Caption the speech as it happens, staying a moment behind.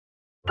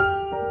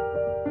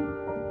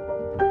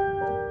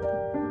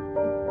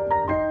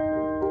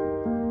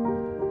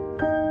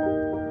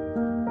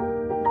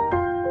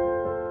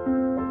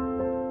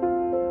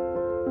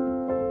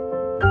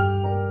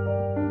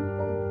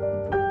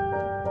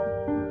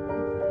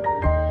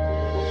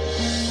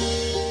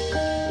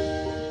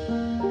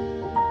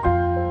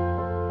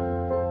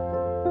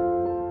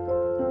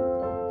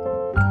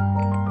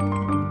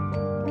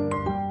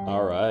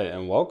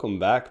welcome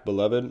back,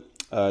 beloved.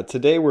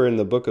 Today we're in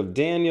the book of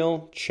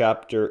Daniel,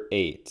 chapter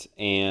 8,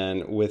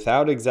 and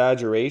without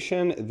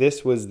exaggeration,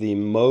 this was the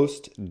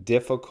most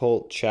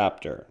difficult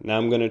chapter. Now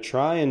I'm going to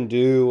try and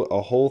do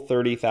a whole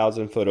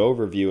 30,000 foot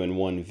overview in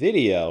one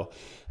video.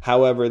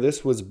 However,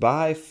 this was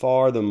by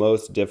far the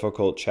most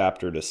difficult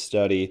chapter to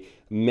study.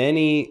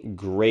 Many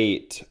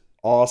great,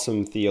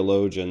 awesome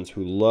theologians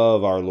who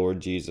love our Lord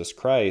Jesus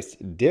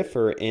Christ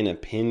differ in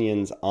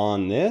opinions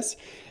on this,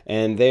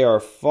 and they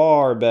are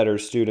far better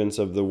students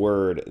of the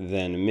Word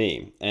than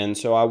me. And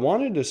so I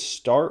wanted to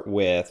start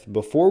with,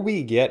 before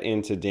we get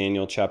into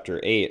Daniel chapter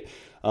 8,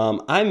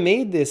 I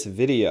made this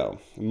video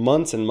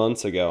months and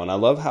months ago, and I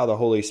love how the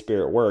Holy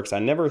Spirit works. I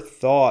never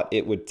thought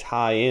it would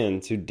tie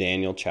into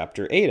Daniel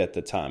chapter 8 at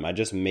the time. I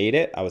just made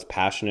it. I was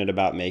passionate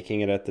about making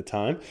it at the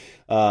time.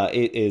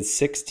 It is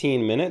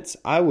 16 minutes.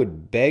 I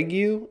would beg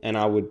you and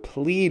I would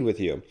plead with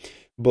you,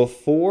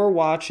 before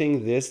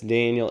watching this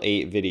Daniel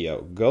 8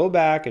 video, go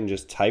back and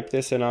just type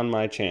this in on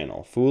my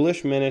channel.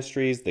 Foolish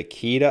Ministries, the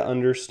key to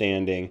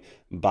understanding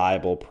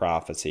Bible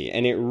prophecy.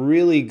 And it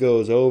really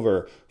goes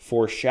over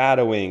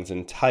foreshadowings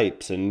and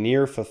types and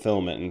near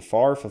fulfillment and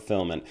far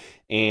fulfillment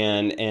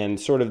and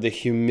sort of the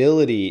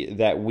humility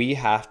that we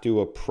have to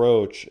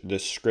approach the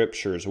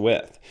scriptures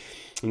with.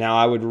 Now,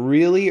 I would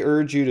really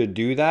urge you to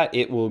do that.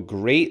 It will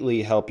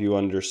greatly help you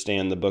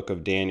understand the book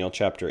of Daniel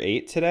chapter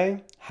 8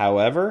 today.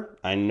 However,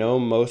 I know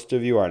most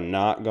of you are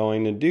not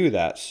going to do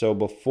that. So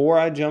before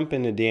I jump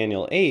into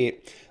Daniel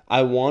 8,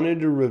 I wanted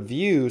to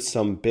review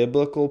some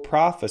biblical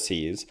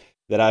prophecies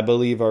that I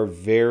believe are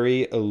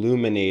very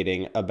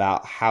illuminating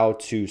about how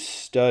to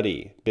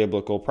study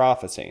biblical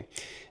prophecy.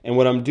 And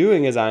what I'm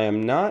doing is I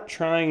am not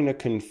trying to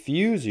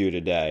confuse you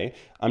today.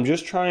 I'm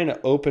just trying to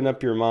open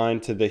up your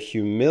mind to the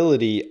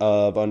humility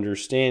of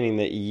understanding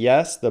that,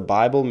 yes, the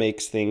Bible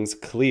makes things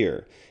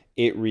clear.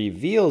 It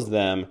reveals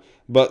them,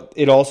 but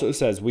it also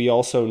says we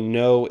also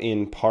know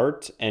in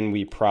part and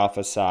we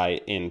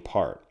prophesy in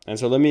part. And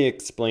so let me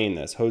explain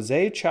this.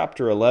 Hosea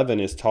chapter 11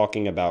 is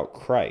talking about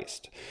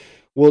Christ.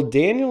 Well,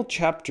 Daniel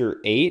chapter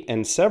 8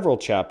 and several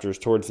chapters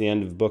towards the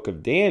end of the book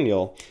of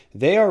Daniel,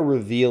 they are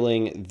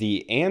revealing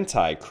the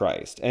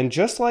Antichrist. And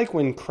just like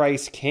when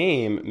Christ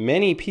came,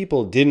 many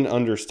people didn't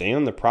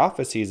understand the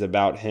prophecies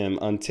about him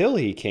until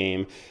he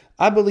came.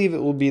 I believe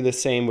it will be the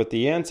same with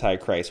the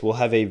Antichrist. We'll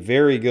have a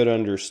very good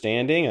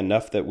understanding,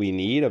 enough that we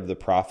need, of the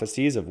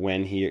prophecies of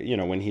when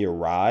he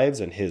arrives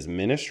and his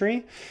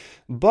ministry.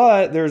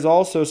 But there's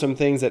also some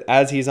things that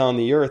as he's on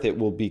the earth, it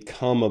will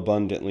become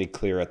abundantly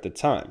clear at the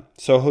time.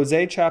 So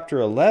Hosea chapter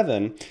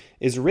 11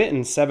 is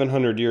written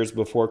 700 years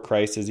before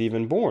Christ is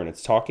even born.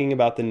 It's talking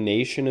about the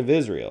nation of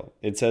Israel.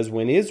 It says,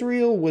 when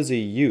Israel was a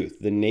youth,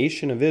 the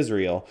nation of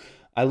Israel,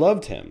 I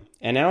loved him.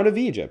 And out of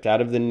Egypt,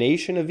 out of the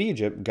nation of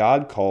Egypt,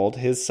 God called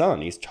his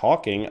son. He's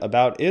talking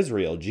about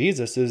Israel.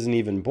 Jesus isn't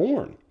even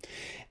born.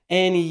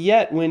 And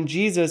yet when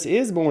Jesus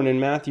is born in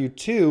Matthew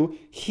 2,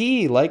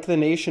 he, like the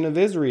nation of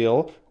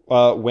Israel,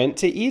 went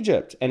to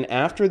Egypt. And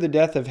after the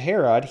death of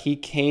Herod, he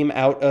came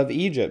out of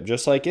Egypt,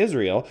 just like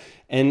Israel.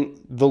 And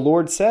the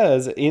Lord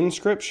says in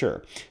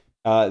Scripture,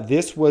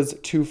 this was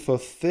to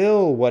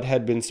fulfill what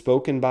had been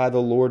spoken by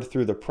the Lord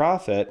through the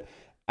prophet,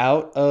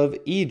 out of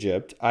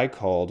Egypt I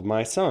called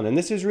my son. And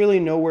this is really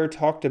nowhere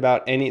talked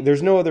about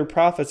there's no other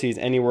prophecies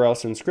anywhere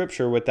else in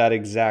Scripture with that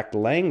exact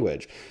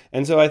language.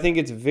 And so I think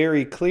it's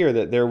very clear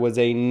that there was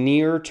a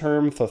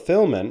near-term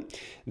fulfillment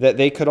that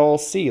they could all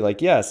see.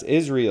 Like, yes,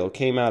 Israel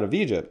came out of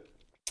Egypt,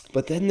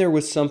 but then there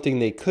was something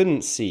they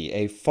couldn't see,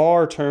 a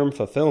far-term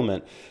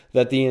fulfillment,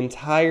 that the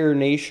entire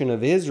nation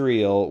of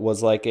Israel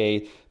was like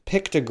a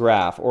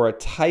pictograph or a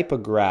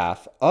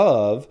typograph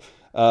of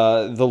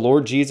the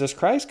Lord Jesus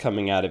Christ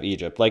coming out of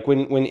Egypt. Like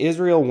when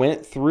Israel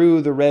went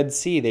through the Red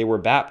Sea, they were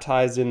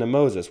baptized into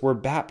Moses. We're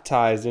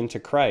baptized into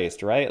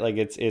Christ, right? Like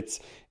it's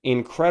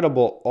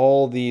incredible,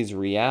 all these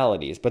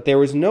realities. But there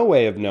was no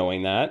way of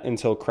knowing that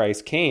until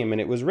Christ came and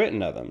it was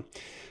written of him.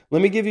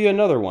 Let me give you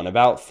another one.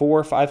 About 400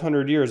 or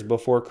 500 years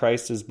before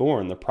Christ is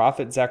born, the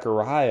prophet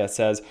Zechariah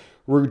says,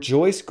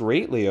 "Rejoice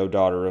greatly, O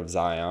daughter of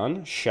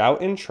Zion.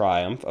 Shout in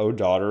triumph, O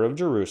daughter of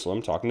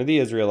Jerusalem," talking to the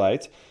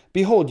Israelites.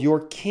 "Behold, your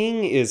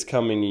king is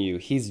coming to you.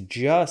 He's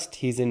just.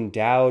 He's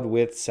endowed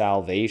with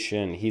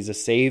salvation. He's a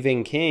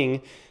saving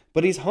king,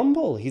 but he's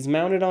humble. He's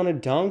mounted on a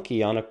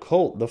donkey, on a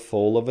colt, the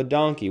foal of a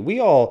donkey."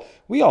 We all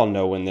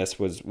know when this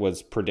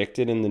was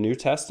predicted in the New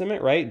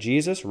Testament, right?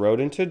 Jesus rode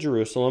into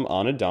Jerusalem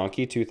on a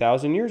donkey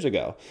 2,000 years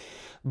ago.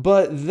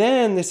 But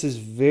then this is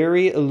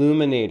very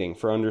illuminating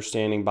for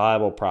understanding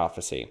Bible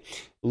prophecy.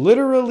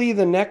 Literally,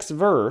 the next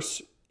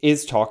verse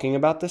is talking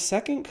about the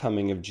second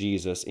coming of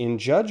Jesus in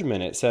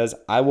judgment. It says,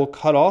 "I will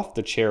cut off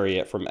the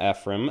chariot from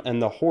Ephraim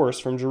and the horse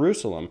from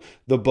Jerusalem.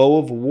 The bow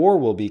of war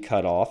will be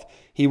cut off.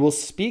 He will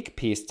speak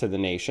peace to the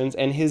nations,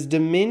 and his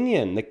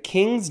dominion, the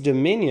king's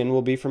dominion,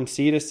 will be from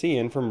sea to sea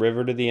and from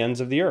river to the ends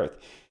of the earth."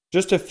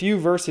 Just a few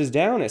verses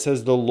down, it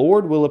says, "The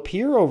Lord will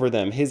appear over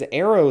them. His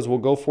arrows will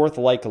go forth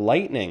like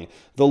lightning.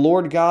 The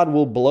Lord God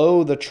will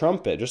blow the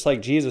trumpet." Just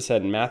like Jesus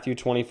said in Matthew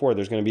 24,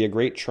 there's going to be a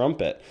great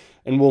trumpet.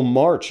 and will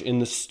march in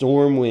the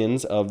storm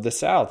winds of the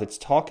south. It's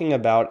talking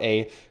about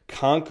a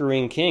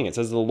conquering king. It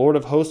says the Lord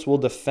of hosts will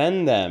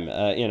defend them.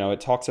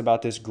 It talks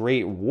about this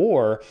great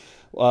war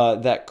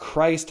that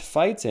Christ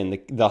fights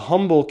in. The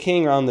humble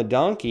king on the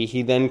donkey,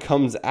 he then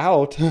comes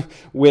out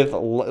with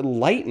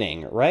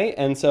lightning, right?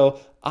 And so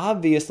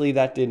obviously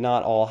that did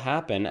not all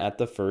happen at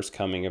the first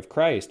coming of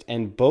Christ.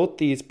 And both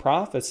these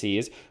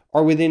prophecies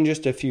are within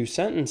just a few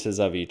sentences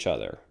of each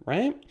other,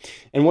 right?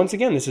 And once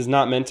again, this is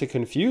not meant to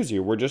confuse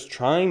you. We're just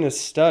trying to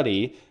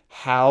study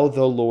how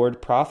the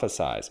Lord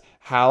prophesies,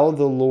 how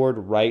the Lord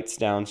writes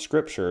down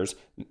scriptures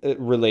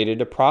related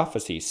to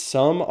prophecy.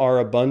 Some are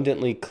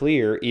abundantly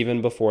clear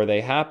even before they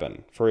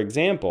happen. For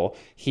example,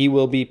 he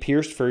will be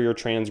pierced for your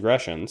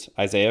transgressions,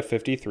 Isaiah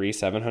 53,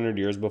 700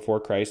 years before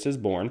Christ is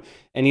born,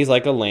 and he's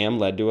like a lamb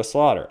led to a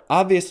slaughter.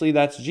 Obviously,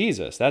 that's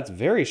Jesus. That's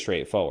very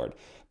straightforward.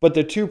 But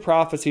the two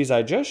prophecies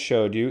I just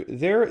showed you,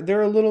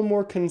 they're a little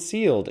more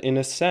concealed in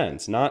a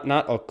sense, not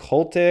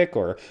occultic,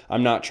 or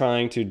I'm not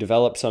trying to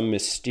develop some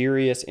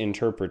mysterious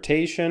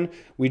interpretation.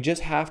 We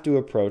just have to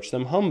approach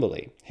them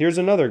humbly. Here's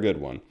another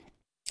good one.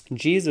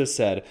 Jesus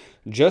said,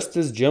 just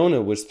as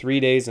Jonah was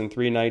 3 days and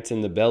 3 nights in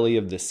the belly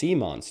of the sea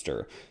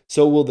monster,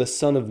 so will the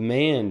Son of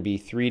Man be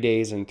 3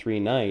 days and 3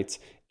 nights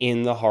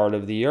in the heart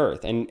of the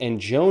earth. And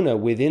Jonah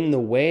within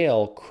the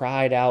whale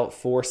cried out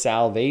for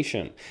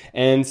salvation.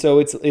 And so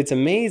it's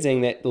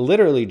amazing that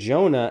literally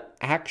Jonah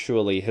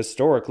actually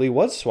historically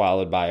was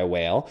swallowed by a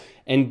whale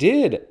and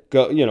did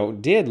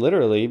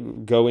literally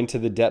go into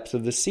the depths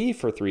of the sea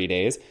for 3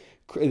 days.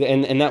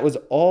 And that was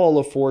all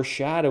a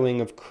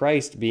foreshadowing of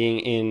Christ being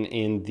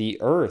in the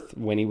earth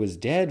when he was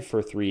dead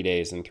for 3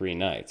 days and 3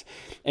 nights.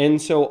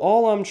 And so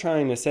all I'm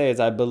trying to say is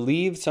I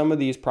believe some of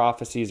these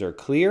prophecies are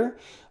clear.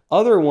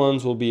 Other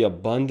ones will be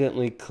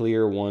abundantly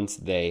clear once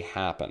they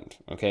happened.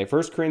 Okay,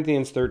 1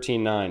 Corinthians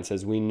 13:9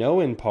 says, we know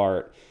in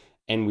part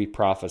and we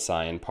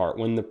prophesy in part.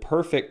 When the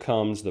perfect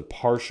comes, the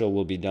partial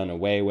will be done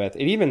away with.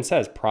 It even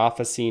says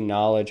prophecy,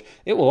 knowledge,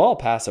 it will all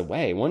pass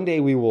away. One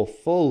day we will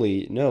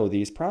fully know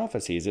these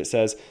prophecies. It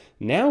says,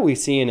 now we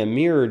see in a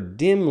mirror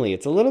dimly.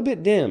 It's a little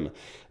bit dim,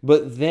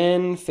 but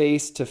then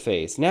face to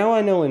face. Now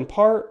I know in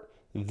part,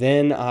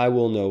 then I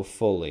will know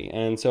fully.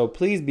 And so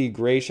please be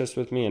gracious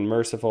with me and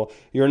merciful.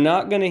 You're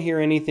not going to hear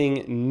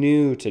anything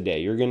new today.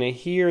 You're going to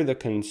hear the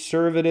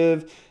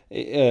conservative,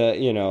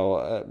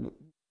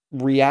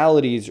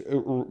 realities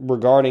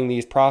regarding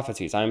these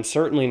prophecies. I'm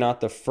certainly not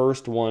the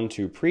first one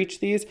to preach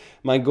these.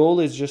 My goal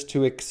is just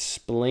to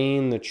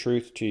explain the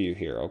truth to you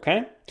here,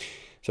 okay?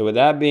 So with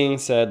that being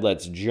said,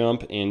 let's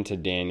jump into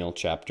Daniel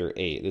chapter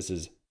 8. This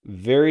is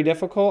very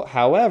difficult.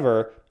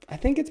 However, I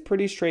think it's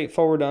pretty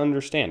straightforward to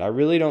understand. I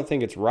really don't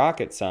think it's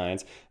rocket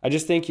science. I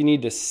just think you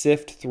need to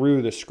sift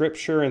through the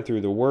scripture and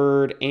through the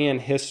word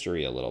and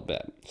history a little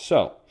bit.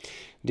 So,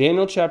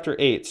 Daniel chapter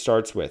 8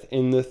 starts with,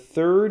 in the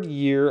 3rd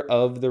year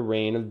of the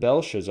reign of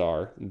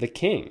Belshazzar, the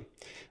king,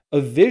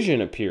 a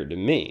vision appeared to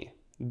me,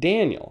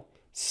 Daniel,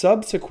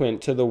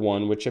 subsequent to the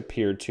one which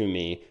appeared to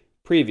me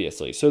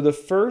previously. So the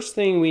first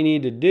thing we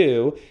need to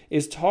do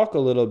is talk a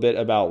little bit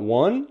about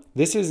one.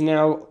 This is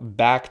now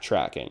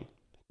backtracking.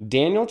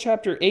 Daniel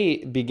chapter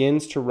 8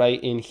 begins to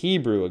write in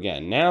Hebrew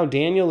again. Now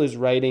Daniel is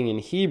writing in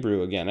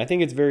Hebrew again. I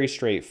think it's very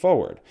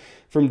straightforward.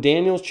 From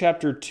Daniel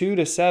chapter 2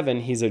 to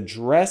 7, he's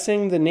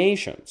addressing the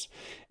nations.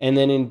 And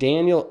then in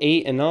Daniel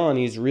 8 and on,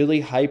 he's really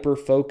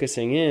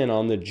hyper-focusing in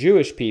on the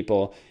Jewish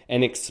people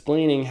and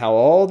explaining how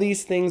all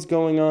these things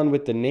going on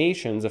with the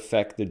nations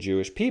affect the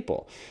Jewish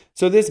people.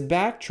 So this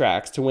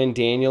backtracks to when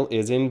Daniel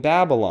is in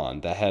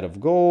Babylon, the head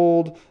of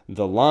gold,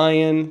 the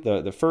lion,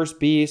 the first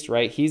beast,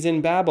 right? He's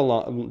in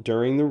Babylon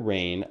during the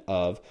reign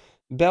of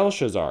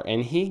Belshazzar,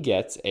 and he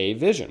gets a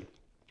vision.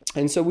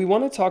 And so we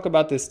want to talk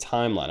about this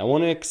timeline. I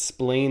want to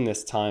explain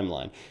this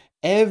timeline.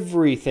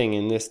 Everything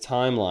in this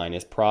timeline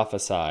is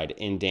prophesied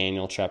in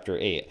Daniel chapter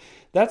 8.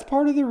 That's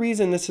part of the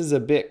reason this is a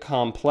bit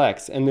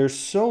complex, and there's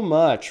so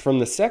much from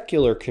the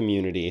secular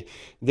community.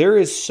 There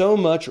is so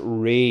much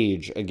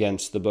rage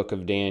against the book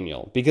of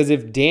Daniel, because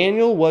if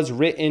Daniel was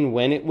written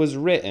when it was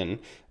written,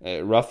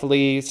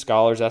 roughly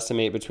scholars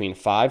estimate between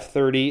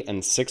 530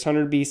 and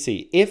 600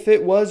 BC. If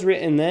it was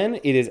written then,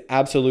 it is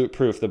absolute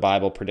proof the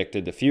Bible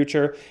predicted the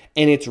future,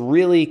 and it's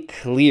really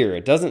clear.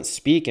 It doesn't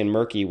speak in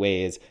murky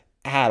ways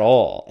at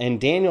all. And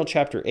Daniel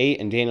chapter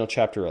 8 and Daniel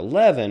chapter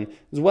 11,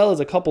 as well as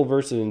a couple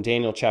verses in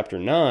Daniel chapter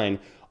 9,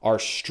 are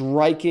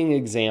striking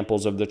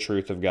examples of the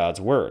truth of God's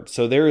word.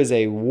 So there is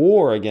a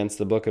war against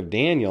the book of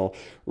Daniel,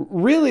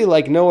 really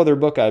like no other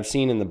book I've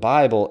seen in the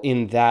Bible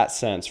in that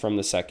sense from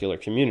the secular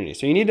community.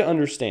 So you need to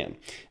understand,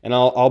 and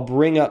I'll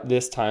bring up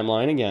this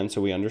timeline again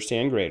so we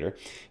understand greater.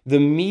 The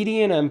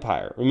Median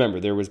Empire, remember,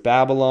 there was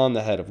Babylon,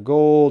 the head of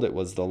gold, it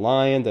was the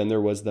lion, then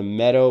there was the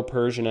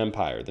Medo-Persian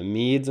Empire, the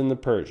Medes and the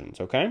Persians,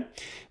 okay?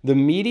 The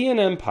Median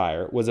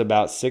Empire was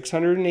about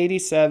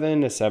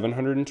 687 to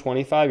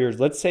 725 years,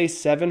 let's say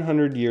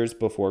 700 years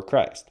before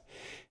Christ.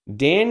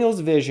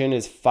 Daniel's vision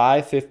is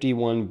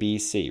 551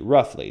 BC,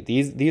 roughly.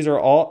 These are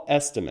all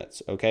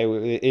estimates, okay?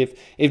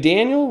 If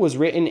Daniel was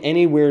written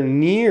anywhere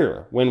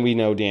near when we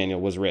know Daniel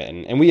was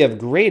written, and we have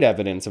great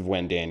evidence of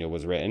when Daniel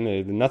was written,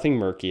 there's nothing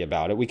murky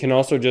about it. We can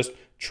also just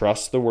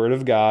trust the word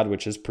of God,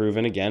 which is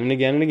proven again and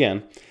again and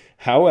again.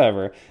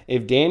 However,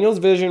 if Daniel's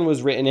vision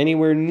was written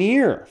anywhere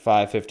near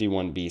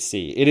 551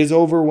 BC, it is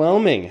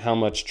overwhelming how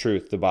much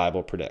truth the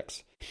Bible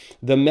predicts.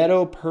 The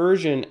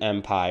Medo-Persian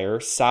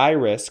Empire,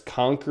 Cyrus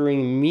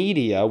conquering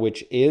Media,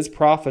 which is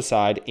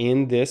prophesied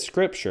in this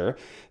scripture,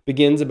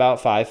 begins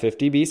about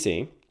 550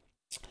 BC.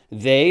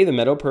 The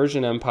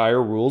Medo-Persian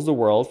Empire, rules the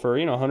world for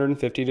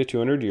 150 to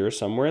 200 years,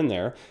 somewhere in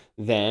there.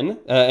 Then,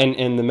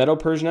 and the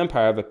Medo-Persian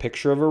Empire, I have a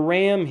picture of a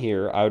ram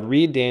here. I would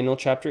read Daniel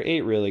chapter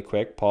 8 really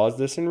quick. Pause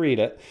this and read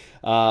it.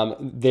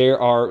 They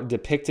are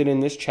depicted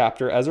in this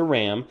chapter as a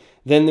ram.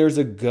 Then there's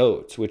a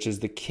goat, which is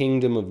the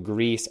kingdom of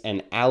Greece,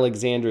 and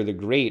Alexander the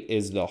Great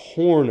is the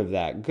horn of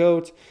that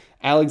goat.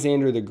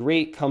 Alexander the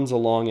Great comes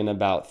along in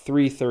about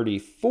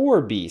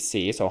 334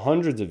 BC, so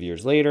hundreds of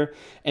years later.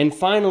 And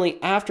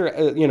finally, after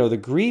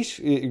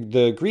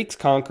the Greeks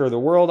conquer the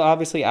world,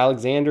 obviously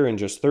Alexander in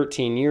just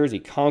 13 years, he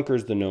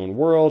conquers the known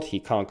world. He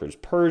conquers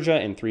Persia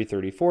in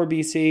 334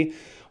 BC.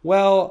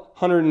 Well,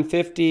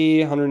 150,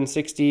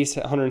 160,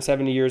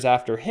 170 years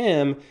after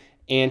him,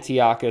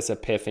 Antiochus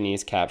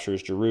Epiphanes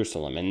captures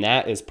Jerusalem, and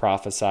that is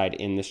prophesied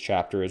in this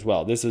chapter as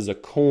well. This is a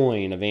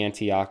coin of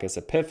Antiochus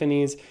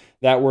Epiphanes.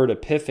 That word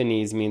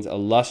Epiphanes means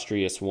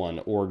illustrious one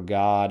or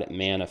God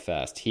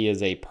manifest. He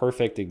is a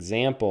perfect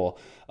example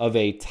of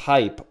a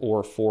type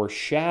or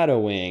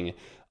foreshadowing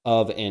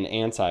of an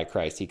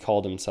antichrist. He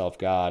called himself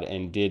God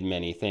and did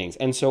many things.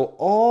 And so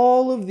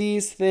all of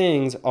these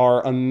things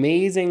are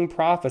amazing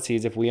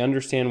prophecies if we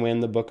understand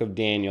when the book of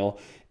Daniel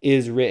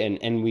is written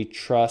and we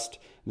trust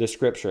the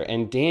scripture.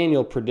 And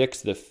Daniel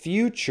predicts the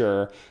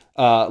future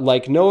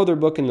like no other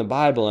book in the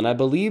Bible. And I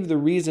believe the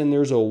reason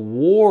there's a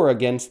war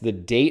against the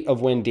date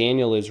of when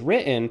Daniel is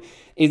written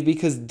is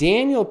because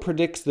Daniel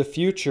predicts the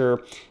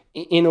future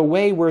in a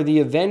way where the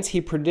events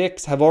he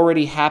predicts have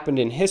already happened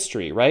in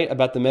history, right?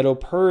 About the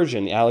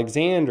Medo-Persian,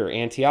 Alexander,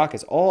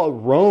 Antiochus, all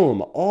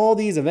Rome, all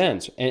these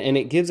events. And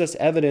it gives us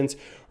evidence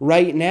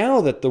right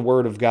now that the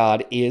Word of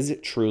God is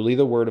truly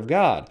the Word of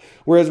God.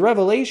 Whereas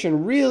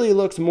Revelation really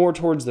looks more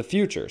towards the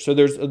future. So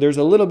there's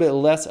a little bit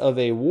less of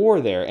a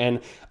war there. And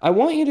I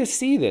want you to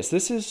see this.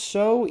 This is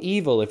so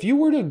evil. If you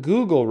were to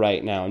Google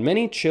right now, and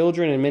many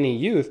children and many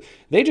youth,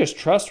 they just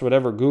trust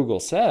whatever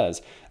Google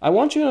says. I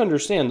want you to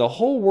understand the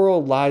whole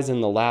world lies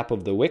in the lap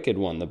of the wicked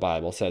one, the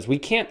Bible says. We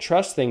can't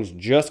trust things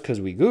just because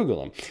we Google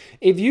them.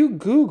 If you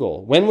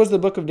Google, when was the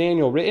book of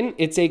Daniel written?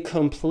 It's a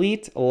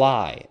complete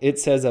lie. It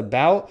says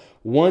about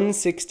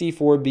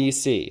 164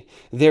 BC.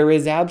 There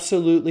is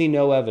absolutely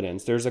no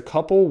evidence. There's a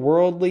couple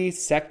worldly,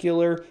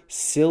 secular,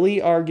 silly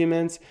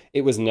arguments.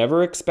 It was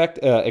never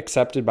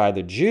accepted by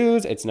the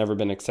Jews. It's never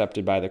been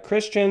accepted by the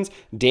Christians.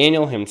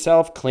 Daniel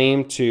himself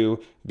claimed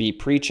to be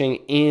preaching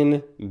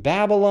in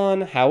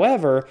Babylon.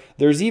 However,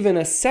 there's even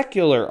a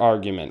secular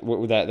argument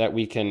that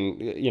we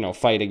can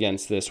fight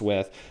against this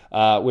with,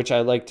 which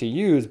I like to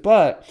use,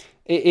 but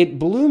it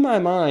blew my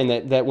mind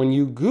that when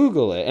you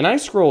Google it, and I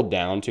scrolled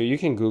down to, you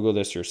can Google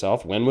this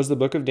yourself, when was the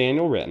book of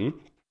Daniel written?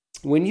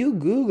 When you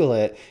Google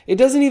it, it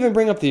doesn't even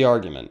bring up the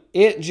argument.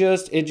 It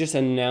just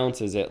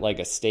announces it like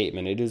a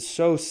statement. It is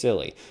so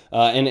silly.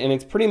 And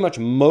it's pretty much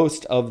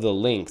most of the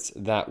links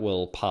that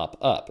will pop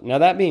up. Now,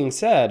 that being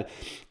said,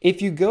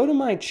 if you go to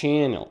my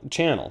channel,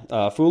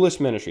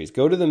 Foolish Ministries,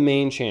 go to the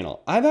main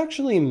channel, I've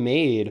actually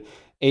made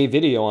a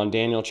video on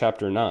Daniel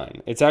chapter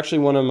 9. It's actually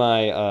one of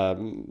my,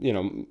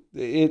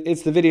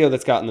 it's the video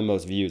that's gotten the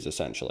most views,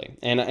 essentially.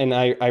 And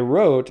I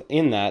wrote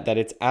in that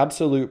it's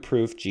absolute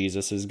proof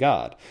Jesus is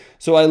God.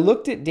 So I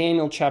looked at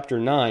Daniel chapter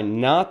 9,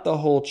 not the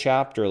whole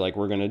chapter like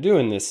we're going to do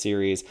in this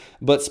series,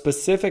 but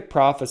specific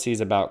prophecies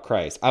about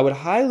Christ. I would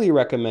highly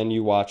recommend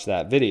you watch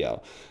that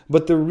video.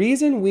 But the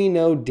reason we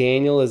know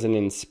Daniel is an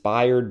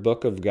inspired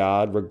book of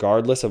God,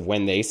 regardless of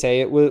when they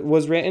say it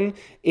was written,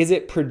 is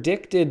it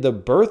predicted the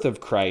birth of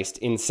Christ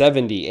in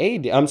 70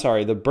 AD. I'm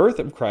sorry, the birth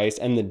of Christ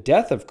and the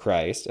death of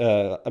Christ,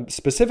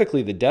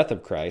 specifically the death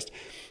of Christ,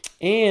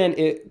 and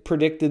it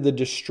predicted the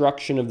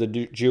destruction of the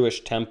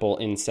Jewish temple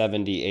in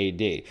 70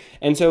 AD.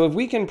 And so if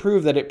we can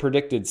prove that it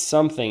predicted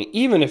something,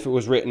 even if it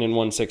was written in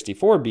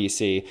 164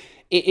 BC,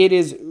 it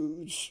is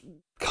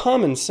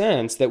common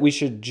sense that we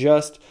should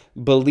just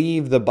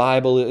believe the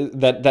Bible,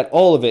 that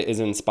all of it is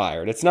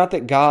inspired. It's not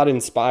that God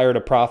inspired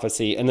a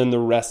prophecy and then the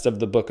rest of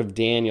the book of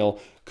Daniel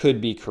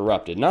could be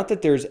corrupted. Not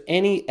that there's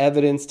any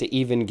evidence to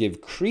even give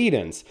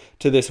credence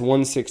to this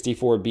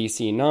 164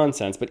 BC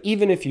nonsense, but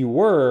even if you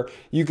were,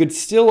 you could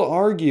still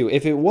argue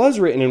if it was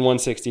written in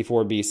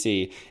 164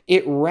 BC,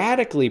 it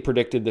radically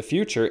predicted the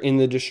future in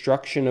the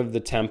destruction of the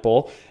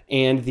temple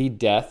and the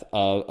death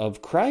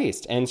of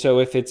Christ. And so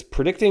if it's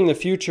predicting the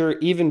future,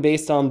 even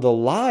based on the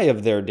lie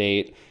of their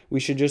date, we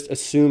should just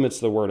assume it's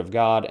the Word of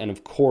God. And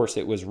of course,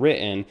 it was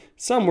written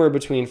somewhere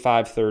between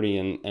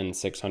 530 and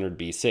 600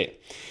 BC.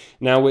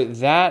 Now, with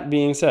that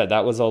being said,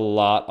 that was a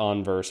lot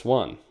on verse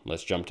 1.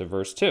 Let's jump to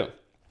verse 2.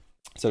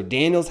 So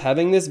Daniel's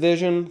having this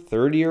vision,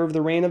 third year of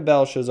the reign of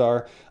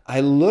Belshazzar.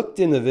 I looked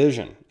in the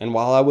vision, and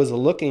while I was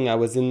looking, I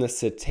was in the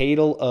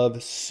citadel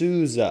of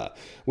Susa,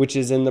 which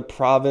is in the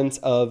province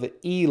of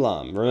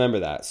Elam. Remember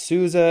that.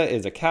 Susa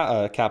is a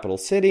capital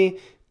city.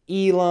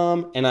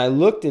 Elam, and I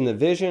looked in the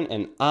vision,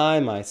 and I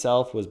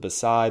myself was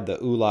beside the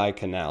Ulai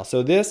Canal.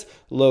 So this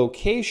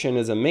location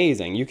is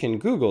amazing. You can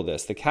Google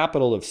this. The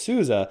capital of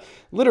Susa,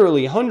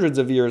 literally hundreds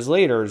of years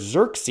later,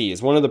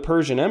 Xerxes, one of the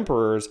Persian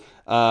emperors,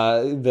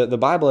 the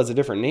Bible has a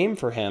different name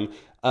for him,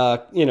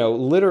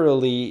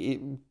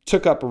 literally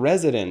took up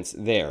residence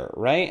there,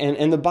 right?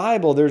 And the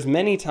Bible, there's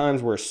many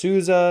times where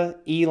Susa,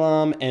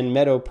 Elam, and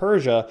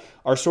Medo-Persia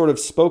are sort of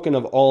spoken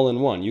of all in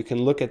one. You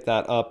can look at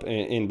that up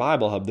in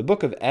Bible Hub. The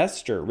book of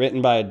Esther,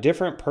 written by a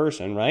different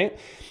person, right?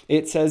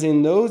 It says,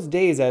 in those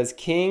days as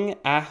King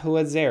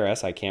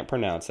Ahasuerus, I can't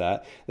pronounce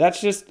that. That's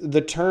just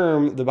the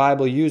term the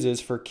Bible uses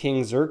for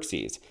King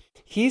Xerxes.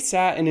 He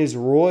sat in his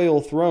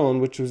royal throne,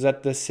 which was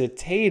at the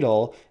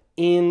citadel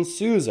in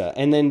Susa.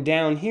 And then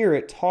down here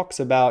it talks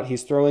about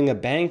he's throwing a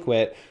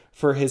banquet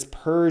for his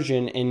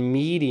Persian and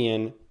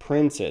Median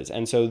princes.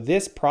 And so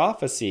this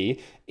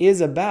prophecy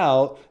is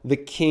about the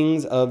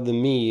kings of the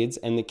Medes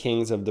and the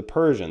kings of the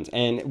Persians.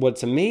 And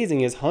what's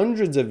amazing is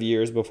hundreds of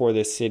years before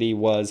this city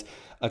was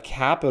a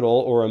capital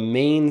or a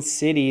main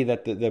city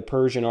that the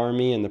Persian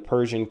army and the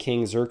Persian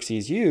king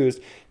Xerxes used,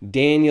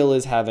 Daniel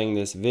is having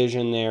this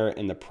vision there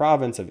in the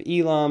province of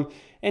Elam,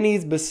 and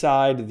he's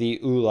beside the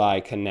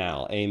Ulai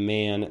Canal, a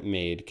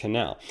man-made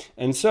canal.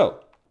 And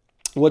so,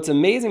 what's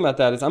amazing about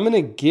that is I'm going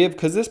to give,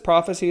 because this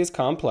prophecy is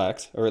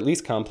complex, or at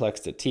least complex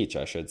to teach,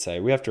 I should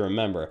say. We have to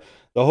remember,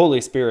 the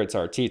Holy Spirit's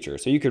our teacher.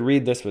 So you could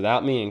read this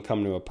without me and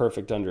come to a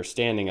perfect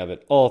understanding of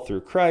it all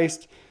through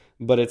Christ,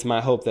 but it's my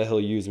hope that he'll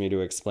use me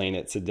to explain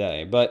it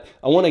today. But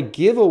I want to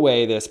give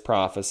away this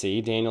prophecy,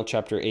 Daniel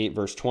chapter 8,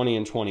 verse 20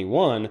 and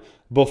 21,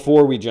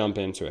 before we jump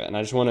into it. And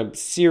I just want to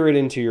sear it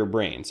into your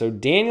brain. So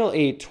Daniel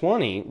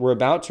 8:20, we're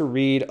about to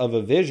read of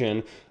a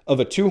vision of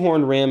a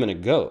two-horned ram and a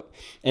goat.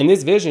 And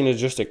this vision is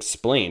just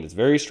explained. It's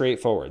very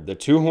straightforward. The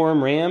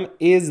two-horned ram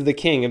is the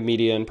king of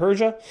Media and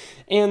Persia,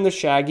 and the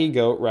shaggy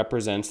goat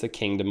represents the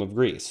kingdom of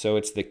Greece. So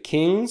it's the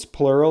kings,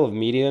 plural, of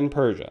Media and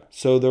Persia.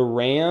 So the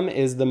ram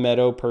is the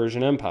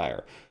Medo-Persian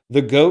Empire.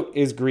 The goat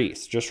is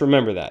Greece. Just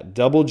remember that.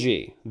 Double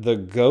G. The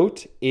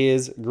goat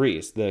is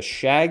Greece. The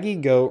shaggy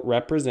goat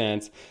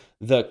represents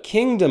the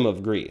kingdom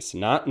of Greece,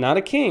 not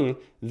a king,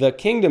 the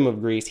kingdom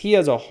of Greece. He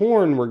has a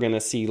horn we're going to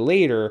see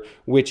later,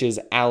 which is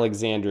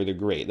Alexander the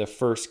Great, the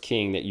first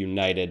king that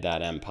united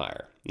that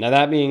empire. Now,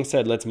 that being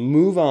said, let's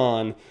move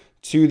on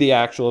to the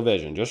actual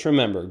vision. Just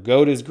remember,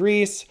 goat is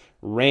Greece,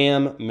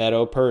 ram,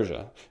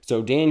 Medo-Persia.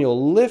 So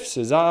Daniel lifts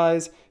his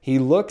eyes, he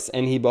looks,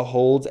 and he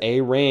beholds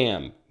a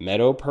ram,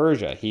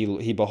 Medo-Persia.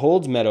 He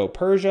beholds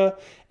Medo-Persia,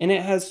 and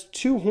it has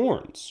two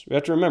horns. You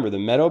have to remember, the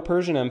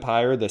Medo-Persian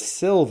Empire, the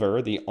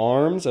silver, the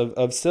arms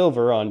of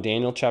silver on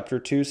Daniel chapter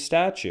 2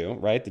 statue,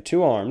 right, the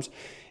two arms,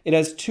 it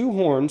has two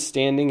horns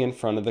standing in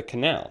front of the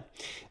canal.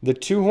 The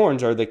two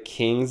horns are the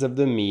kings of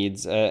the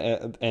Medes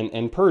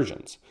and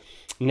Persians.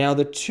 Now,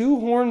 the two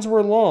horns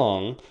were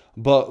long,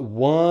 but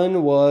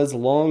one was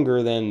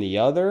longer than the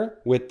other,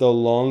 with the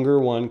longer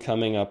one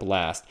coming up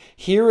last.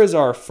 Here is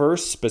our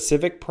first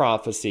specific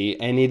prophecy,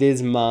 and it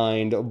is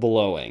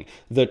mind-blowing.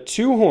 The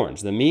two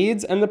horns, the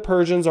Medes and the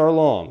Persians, are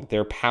long.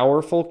 They're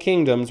powerful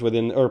kingdoms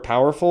within, or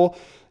powerful,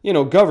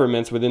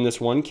 governments within this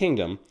one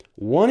kingdom.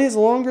 One is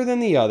longer than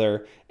the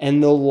other,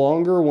 and the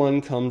longer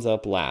one comes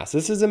up last.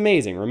 This is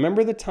amazing.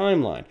 Remember the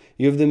timeline.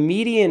 You have the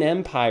Median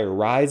Empire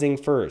rising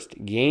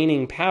first,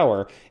 gaining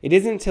power. It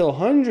isn't until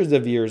hundreds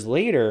of years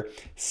later,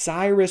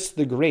 Cyrus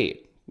the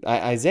Great,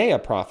 Isaiah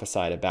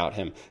prophesied about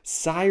him.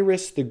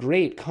 Cyrus the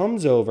Great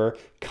comes over,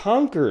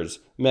 conquers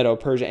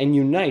Medo-Persia, and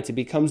unites. It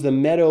becomes the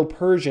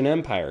Medo-Persian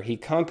Empire. He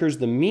conquers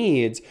the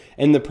Medes,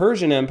 and the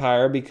Persian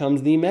Empire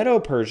becomes the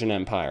Medo-Persian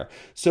Empire.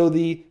 So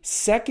the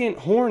second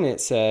horn, it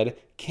said,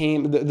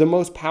 the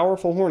most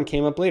powerful horn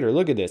came up later.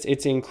 Look at this.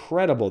 It's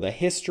incredible. The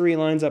history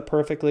lines up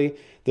perfectly.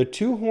 The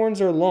two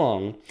horns are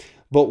long,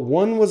 but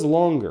one was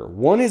longer.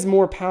 One is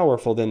more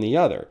powerful than the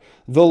other.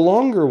 The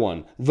longer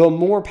one, the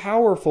more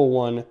powerful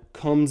one,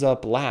 comes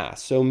up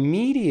last. So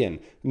the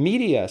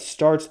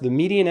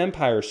Median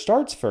Empire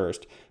starts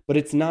first, but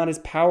it's not as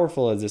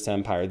powerful as this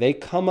empire. They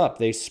come up,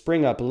 they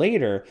spring up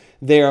later.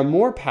 They are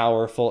more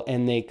powerful,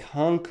 and they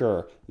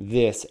conquer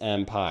this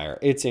empire.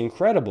 It's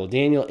incredible.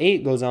 Daniel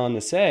 8 goes on to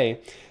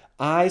say,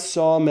 I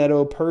saw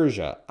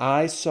Medo-Persia.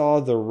 I saw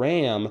the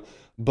ram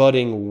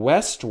budding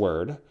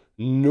westward,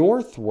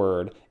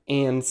 northward,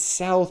 and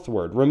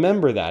southward.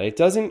 Remember that. It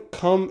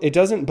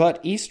doesn't butt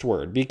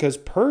eastward, because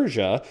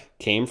Persia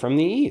came from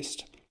the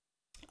east.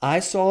 I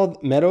saw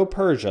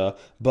Medo-Persia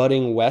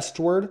budding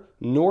westward,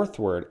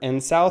 northward,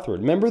 and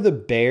southward. Remember the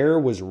bear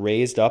was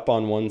raised up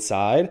on one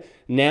side?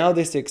 Now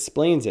this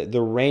explains it.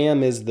 The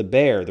ram is the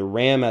bear. The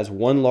ram has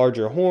one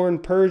larger horn,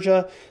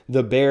 Persia.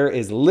 The bear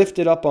is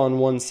lifted up on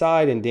one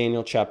side in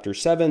Daniel chapter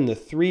 7. The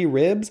three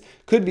ribs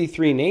could be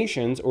three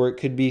nations, or it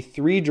could be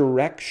three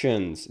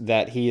directions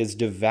that he is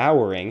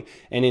devouring.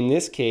 And in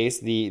this case,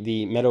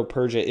 the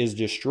Medo-Persia is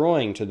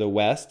destroying to the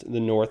west,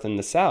 the north, and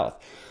the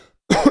south.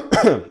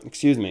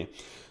 Excuse me.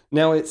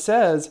 Now it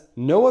says,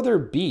 no other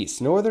beasts,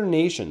 no other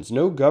nations,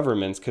 no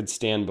governments could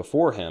stand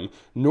before him,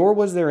 nor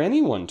was there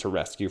anyone to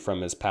rescue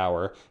from his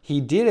power. He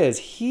did as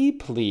he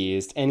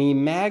pleased, and he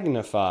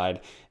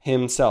magnified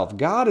himself.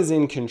 God is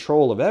in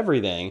control of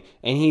everything,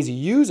 and he's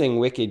using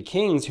wicked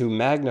kings who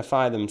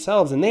magnify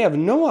themselves, and they have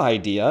no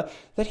idea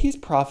that he's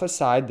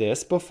prophesied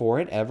this before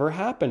it ever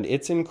happened.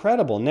 It's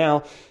incredible.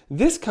 Now,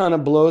 this kind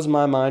of blows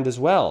my mind as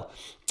well.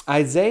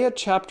 Isaiah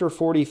chapter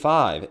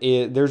 45,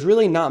 there's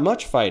really not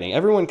much fighting.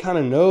 Everyone kind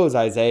of knows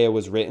Isaiah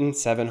was written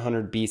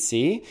 700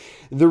 BC.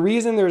 The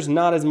reason there's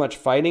not as much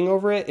fighting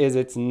over it is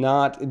it's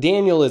not,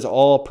 Daniel is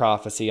all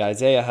prophecy.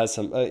 Isaiah has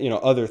some,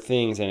 other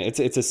things in it.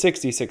 It's a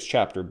 66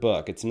 chapter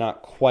book. It's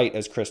not quite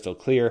as crystal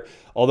clear,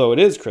 although it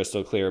is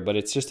crystal clear, but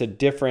it's just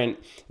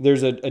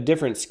there's a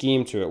different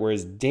scheme to it,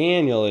 whereas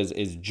Daniel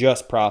is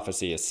just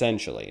prophecy,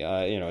 essentially.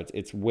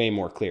 It's way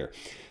more clear.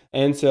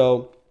 And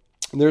so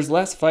there's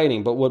less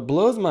fighting, but what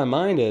blows my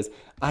mind is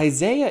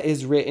Isaiah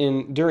is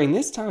written during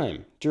this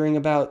time, during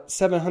about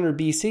 700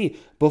 BC,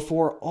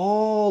 before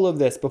all of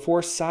this,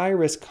 before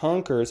Cyrus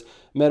conquers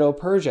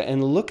Medo-Persia.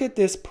 And look at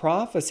this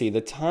prophecy.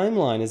 The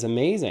timeline is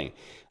amazing.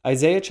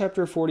 Isaiah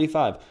chapter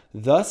 45,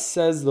 thus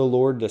says the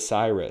Lord to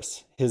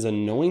Cyrus, his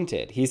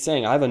anointed. He's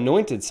saying, I've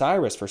anointed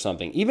Cyrus for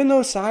something. Even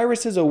though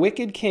Cyrus is a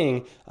wicked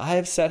king, I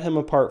have set him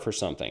apart for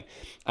something.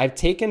 I've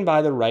taken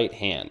by the right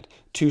hand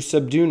to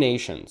subdue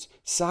nations.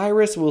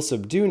 Cyrus will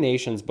subdue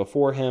nations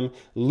before him,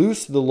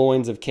 loose the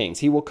loins of kings.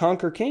 He will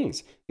conquer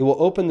kings. He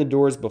will open the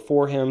doors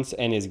before him,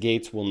 and his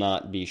gates will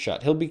not be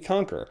shut. He'll be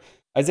conqueror.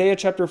 Isaiah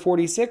chapter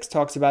 46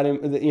 talks about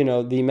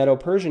the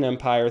Medo-Persian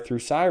Empire through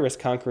Cyrus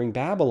conquering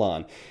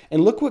Babylon.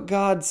 And look what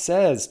God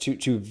says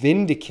to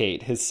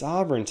vindicate his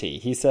sovereignty.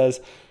 He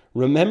says,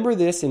 remember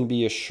this and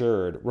be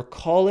assured.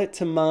 Recall it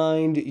to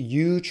mind,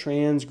 you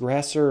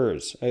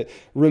transgressors.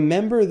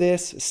 Remember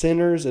this,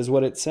 sinners, is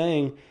what it's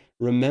saying.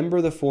 Remember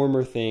the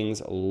former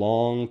things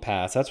long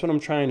past. That's what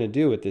I'm trying to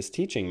do with this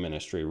teaching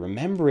ministry,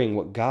 remembering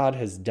what God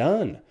has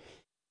done.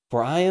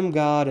 For I am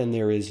God and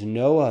there is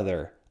no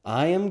other.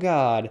 I am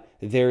God,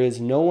 there is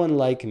no one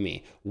like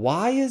me.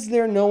 Why is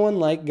there no one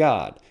like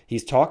God?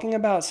 He's talking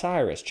about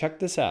Cyrus. Check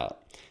this out.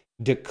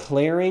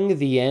 Declaring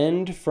the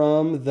end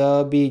from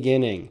the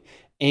beginning,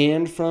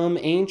 and from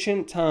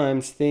ancient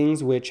times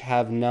things which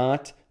have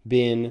not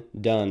been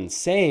done,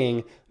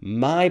 saying,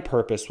 my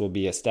purpose will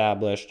be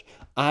established.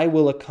 I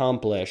will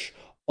accomplish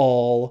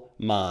all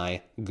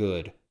my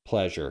good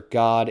pleasure.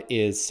 God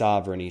is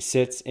sovereign. He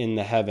sits in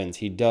the heavens.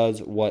 He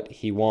does what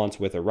he wants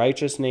with a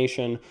righteous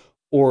nation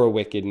or a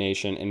wicked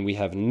nation, and we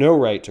have no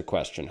right to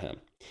question him.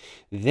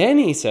 Then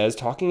he says,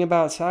 talking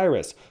about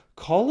Cyrus,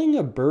 calling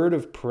a bird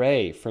of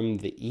prey from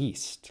the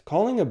east,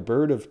 calling a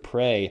bird of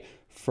prey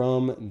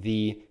from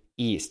the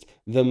east,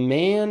 the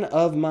man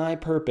of my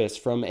purpose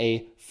from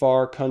a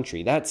far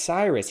country. That's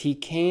Cyrus. He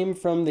came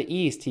from the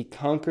east. He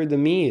conquered the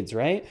Medes,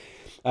 right?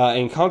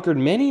 And conquered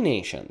many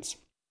nations,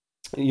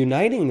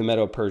 uniting the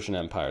Medo-Persian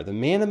Empire, the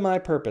man of my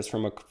purpose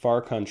from a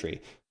far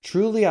country.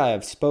 Truly I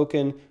have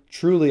spoken,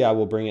 truly I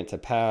will bring it to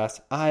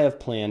pass. I have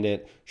planned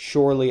it,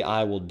 surely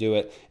I will do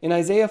it. In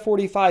Isaiah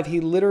 45, he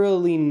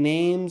literally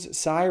names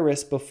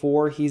Cyrus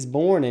before he's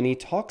born, and he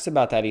talks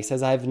about that. He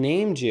says, I've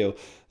named you,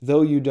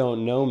 though you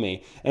don't know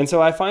me. And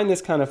so I find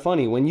this kind of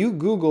funny. When you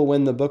Google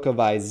when the book of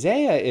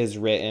Isaiah is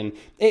written,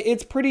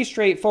 it's pretty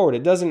straightforward.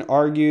 It doesn't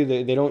argue.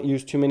 They don't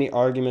use too many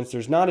arguments.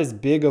 There's not as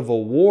big of a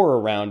war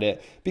around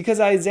it because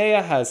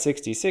Isaiah has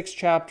 66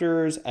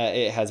 chapters.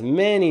 It has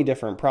many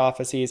different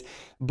prophecies.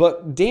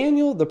 But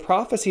Daniel, the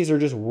prophecies are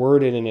just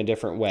worded in a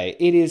different way.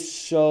 It is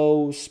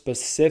so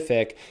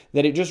specific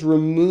that it just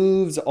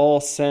removes all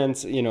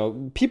sense.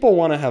 People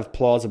want to have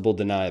plausible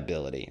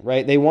deniability,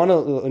 right?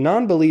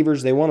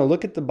 Non-believers, they want to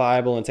look at the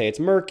Bible and say it's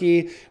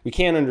murky, we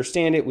can't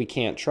understand it, we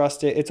can't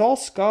trust it. It's all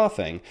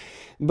scoffing.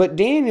 But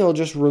Daniel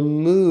just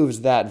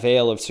removes that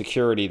veil of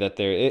security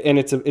and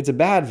it's a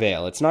bad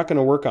veil. It's not going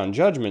to work on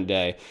Judgment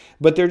Day,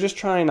 but they're just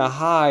trying to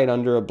hide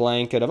under a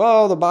blanket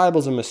of, the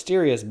Bible's a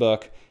mysterious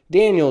book.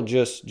 Daniel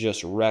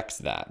just wrecks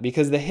that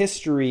because the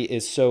history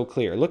is so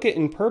clear. Look at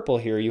in purple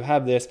here, you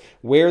have this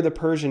where the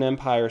Persian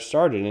Empire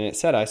started, and it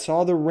said, I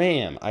saw the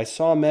ram, I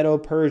saw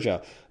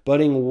Medo-Persia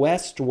budding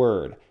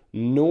westward,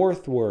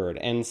 northward,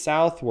 and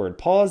southward.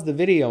 Pause the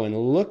video and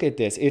look at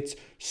this. It's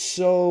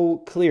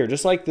so clear.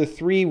 Just like the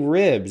three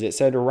ribs, it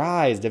said,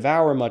 rise,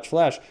 devour much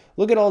flesh.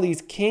 Look at all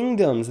these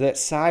kingdoms that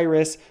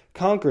Cyrus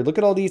conquered. Look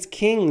at all these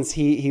kings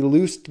he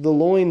loosed the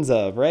loins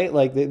of, right?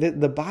 Like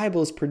the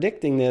Bible is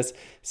predicting this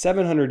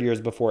 700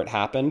 years before it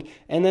happened,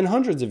 and then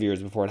hundreds of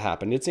years before it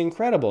happened. It's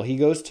incredible. He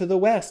goes to the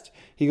west,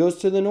 he goes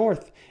to the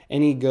north,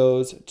 and he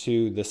goes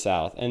to the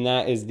south. And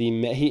that is the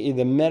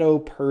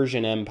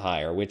Medo-Persian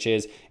Empire, which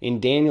is in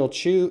Daniel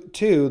 2,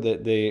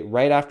 the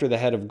right after the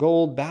head of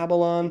gold,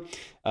 Babylon.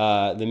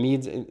 The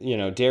Medes,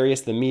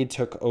 Darius the Mede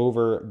took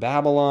over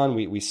Babylon.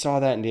 We saw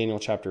that in Daniel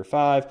chapter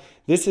 5.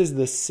 This is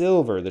the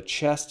silver, the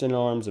chest and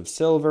arms of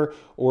silver,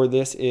 or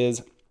this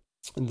is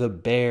the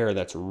bear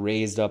that's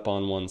raised up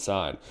on one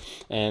side.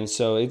 And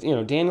so,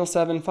 Daniel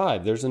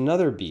 7:5, there's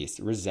another beast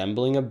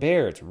resembling a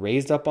bear. It's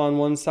raised up on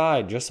one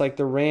side, just like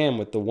the ram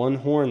with the one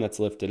horn that's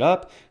lifted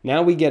up.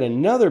 Now we get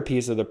another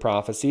piece of the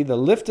prophecy. The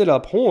lifted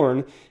up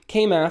horn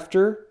came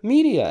after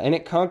Media, and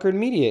it conquered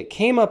Media. It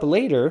came up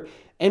later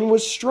and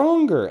was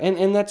stronger.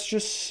 And that's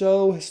just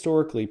so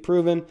historically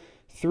proven.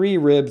 3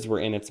 ribs were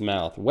in its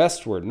mouth,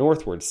 westward,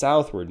 northward,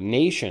 southward,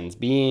 nations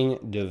being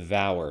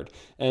devoured.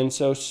 And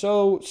so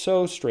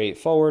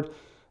straightforward.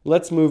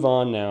 Let's move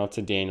on now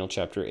to Daniel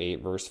chapter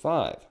 8, verse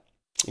 5.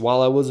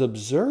 While I was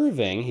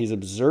observing, he's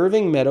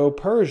observing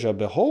Medo-Persia,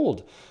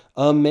 behold,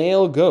 a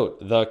male goat,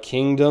 the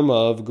kingdom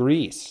of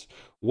Greece,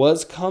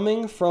 was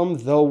coming from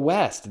the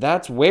west.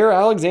 That's where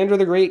Alexander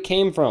the Great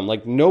came from.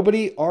 Like,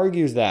 nobody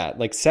argues that.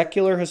 Like,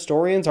 secular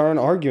historians aren't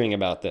arguing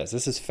about this.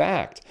 This is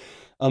fact.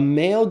 A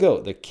male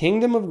goat, the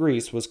kingdom of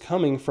Greece, was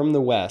coming from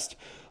the west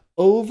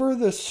over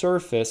the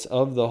surface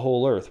of the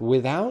whole earth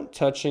without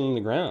touching the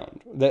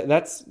ground.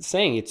 That's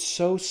saying it's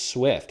so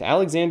swift.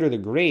 Alexander the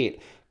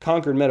Great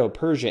conquered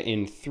Medo-Persia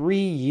in 3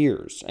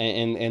 years,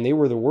 and they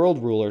were the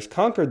world rulers,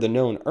 conquered the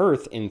known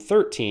earth in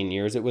 13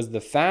 years. It was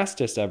the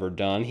fastest ever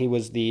done. He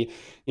was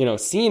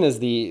seen as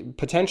the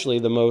potentially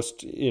the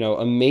most,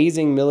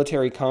 amazing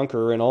military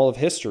conqueror in all of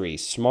history.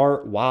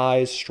 Smart,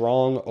 wise,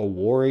 strong, a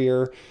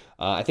warrior.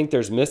 I think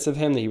there's myths of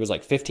him that he was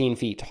like 15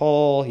 feet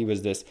tall. He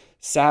was this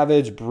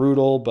savage,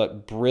 brutal,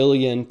 but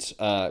brilliant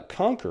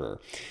conqueror.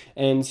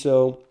 And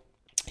so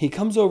he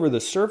comes over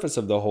the surface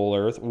of the whole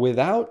earth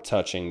without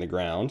touching the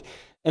ground.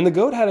 And the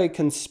goat had a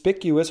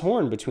conspicuous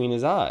horn between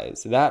his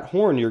eyes. That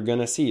horn you're going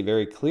to see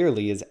very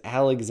clearly is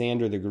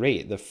Alexander the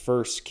Great, the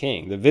first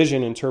king. The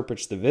vision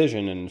interprets the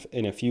vision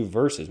in a few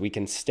verses. We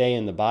can stay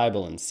in the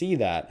Bible and see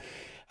that.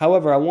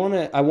 However, I want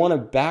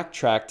to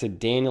backtrack to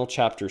Daniel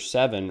chapter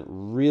 7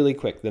 really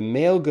quick. The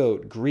male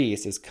goat,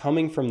 Greece, is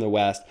coming from the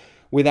west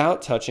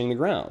without touching the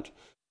ground.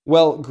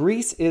 Well,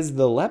 Greece is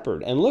the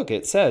leopard. And look,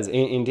 it says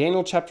in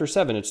Daniel chapter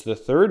 7, it's the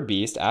third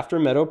beast after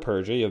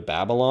Medo-Persia. You have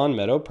Babylon,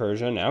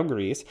 Medo-Persia, now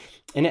Greece.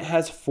 And it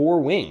has 4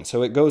 wings,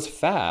 so it goes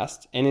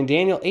fast. And in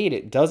Daniel 8,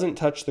 it doesn't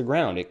touch the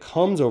ground. It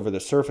comes over the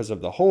surface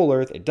of the whole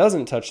earth. It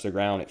doesn't touch the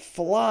ground. It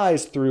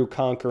flies through,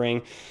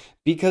 conquering,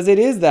 because it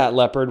is that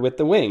leopard with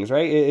the wings,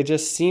 right? It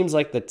just seems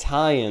like the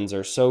tie-ins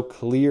are so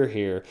clear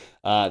here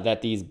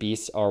that these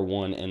beasts are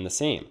one and the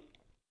same.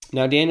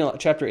 Now, Daniel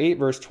chapter 8,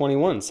 verse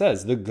 21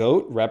 says, the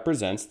goat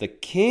represents the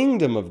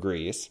kingdom of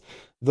Greece.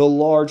 The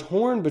large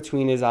horn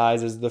between his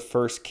eyes is the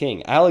first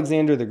king.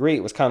 Alexander the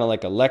Great was kind of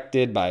like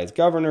elected by his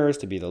governors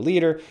to be the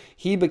leader.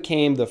 He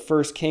became the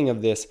first king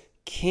of this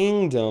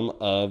kingdom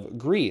of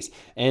Greece.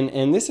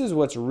 And this is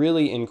what's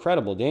really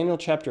incredible. Daniel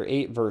chapter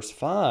 8, verse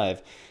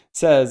 5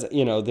 says,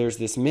 there's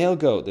this male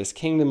goat, this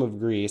kingdom of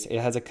Greece. It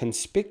has a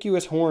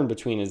conspicuous horn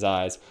between his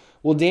eyes.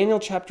 Well, Daniel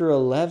chapter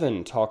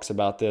 11 talks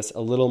about this a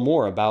little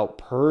more, about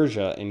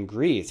Persia and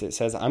Greece. It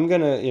says,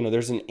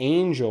 there's an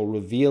angel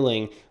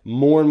revealing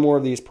more and more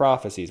of these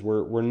prophecies.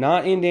 We're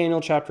not in Daniel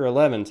chapter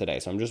 11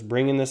 today, so I'm just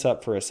bringing this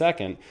up for a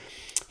second.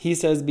 He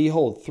says,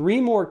 behold,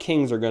 3 more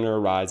kings are going to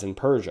arise in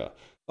Persia.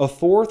 A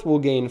 4th will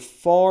gain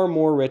far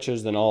more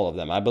riches than all of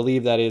them. I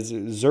believe that is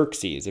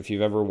Xerxes, if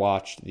you've ever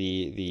watched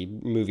the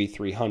movie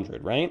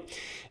 300, right?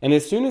 And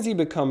as soon as he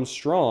becomes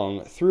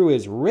strong through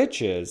his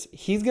riches,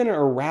 he's going to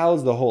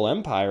arouse the whole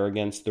empire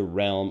against the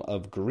realm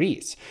of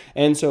Greece.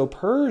 And so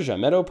Persia,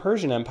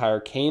 Medo-Persian Empire,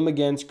 came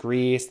against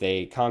Greece.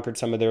 They conquered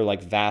some of their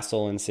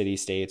vassal and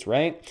city-states,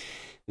 right?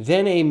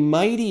 Then a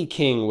mighty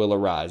king will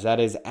arise, that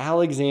is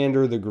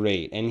Alexander the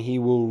Great, and he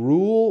will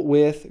rule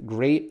with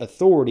great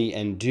authority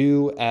and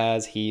do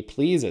as he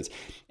pleases.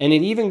 And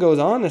it even goes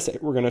on to say,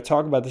 we're going to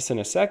talk about this in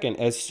a second,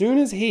 as soon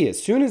as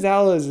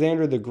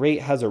Alexander the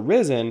Great has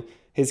arisen,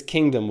 his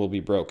kingdom will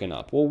be broken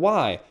up. Well,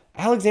 why?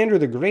 Alexander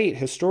the Great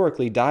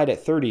historically died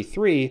at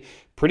 33,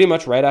 pretty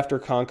much right after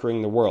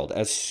conquering the world.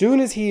 As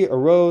soon as he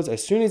arose,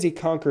 as soon as he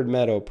conquered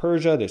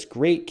Medo-Persia, this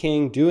great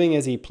king doing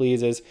as he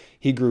pleases,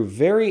 he grew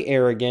very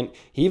arrogant.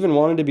 He even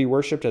wanted to be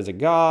worshipped as a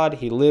god.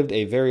 He lived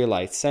a very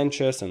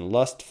licentious and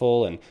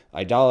lustful and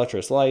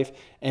idolatrous life,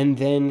 and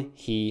then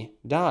he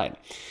died.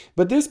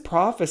 But this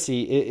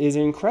prophecy is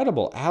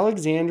incredible.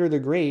 Alexander the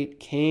Great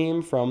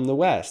came from the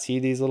west. See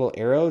these little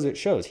arrows? It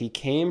shows he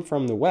came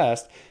from the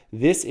west.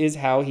 This is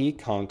how he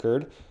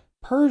conquered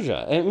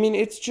Persia. I mean,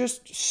 it's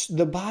just,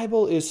 the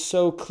Bible is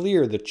so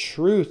clear. The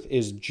truth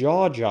is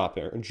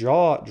jaw-dropping,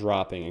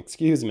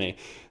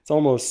 It's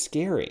almost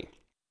scary.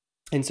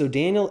 And so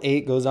Daniel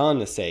 8 goes on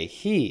to say,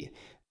 he,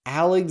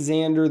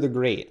 Alexander the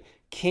Great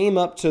came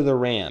up to the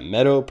ram,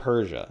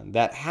 Medo-Persia,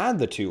 that had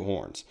the two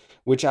horns,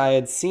 which I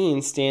had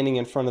seen standing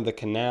in front of the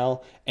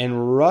canal,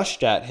 and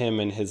rushed at him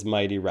in his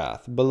mighty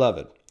wrath.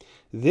 Beloved,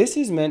 this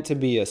is meant to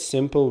be a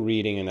simple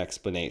reading and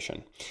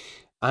explanation.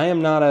 I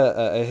am not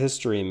a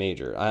history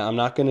major. I'm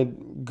not going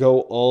to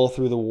go all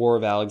through the War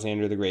of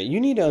Alexander the Great. You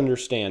need to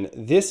understand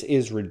this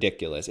is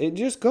ridiculous.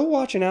 Just go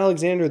watch an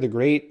Alexander the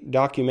Great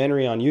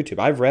documentary on YouTube.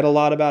 I've read a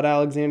lot about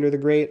Alexander the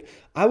Great.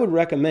 I would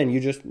recommend you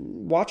just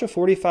watch a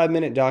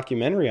 45-minute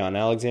documentary on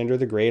Alexander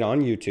the Great on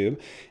YouTube,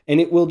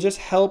 and it will just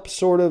help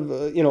sort of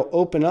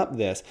open up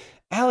this.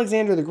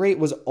 Alexander the Great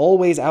was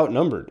always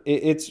outnumbered.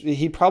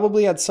 He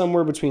probably had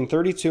somewhere between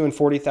 32 and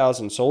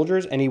 40,000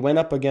 soldiers, and he went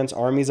up against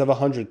armies of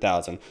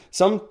 100,000.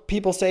 Some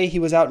people say he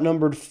was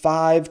outnumbered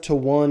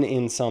 5-1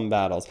 in some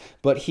battles,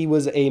 but he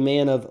was a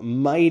man of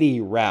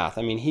mighty wrath.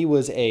 I mean, he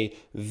was a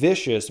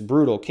vicious,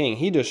 brutal king.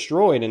 He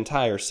destroyed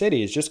entire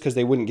cities just because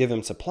they wouldn't give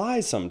him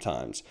supplies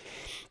sometimes.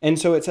 And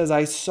so it says,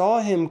 I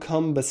saw him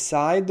come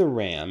beside the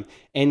ram,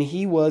 and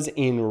he was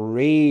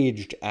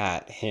enraged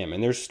at him.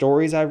 And there's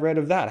stories I've read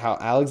of that, how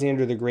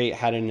Alexander the Great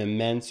had an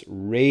immense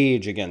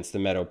rage against the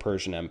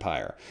Medo-Persian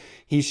Empire.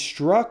 He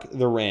struck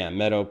the ram,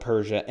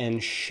 Medo-Persia,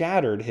 and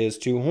shattered his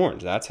two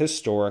horns. That's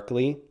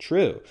historically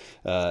true.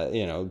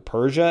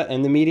 Persia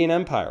and the Median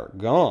Empire,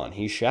 gone.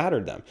 He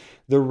shattered them.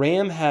 The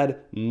ram had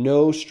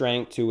no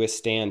strength to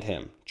withstand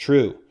him.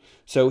 True.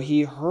 So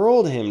he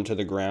hurled him to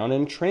the ground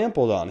and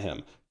trampled on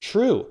him.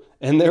 True.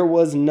 And there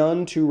was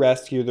none to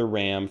rescue the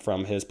ram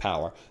from his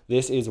power.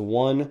 This is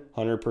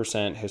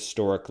 100%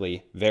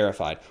 historically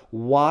verified.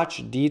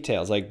 Watch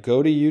details, like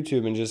go to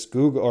YouTube and just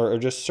Google or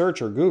just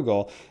search or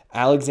Google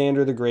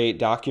Alexander the Great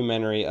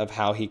documentary of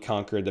how he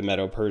conquered the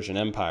Medo-Persian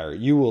Empire.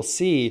 You will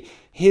see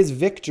his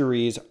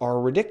victories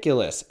are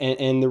ridiculous.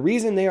 And the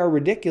reason they are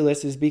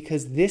ridiculous is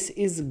because this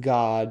is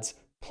God's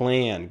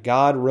plan.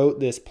 God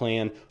wrote this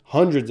plan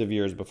hundreds of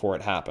years before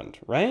it happened,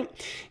 right?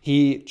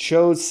 He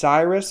chose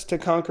Cyrus to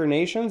conquer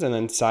nations, and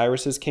then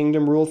Cyrus's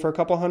kingdom ruled for a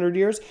couple hundred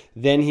years.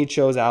 Then he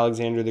chose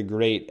Alexander the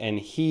Great, and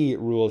he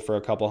ruled for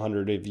a couple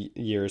hundred of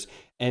years,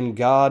 and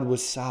God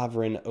was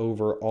sovereign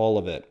over all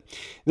of it.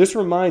 This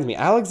reminds me,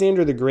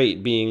 Alexander the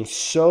Great being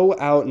so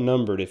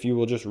outnumbered, if you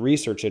will just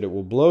research it, it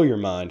will blow your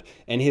mind,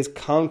 and his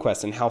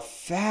conquest and how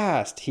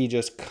fast he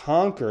just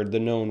conquered the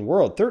known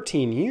world.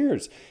 13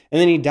 years. And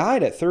then he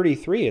died at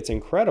 33. It's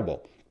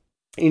incredible.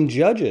 In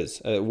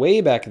Judges,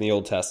 way back in the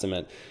Old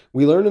Testament,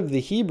 we learn of the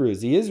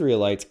Hebrews, the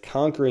Israelites,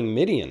 conquering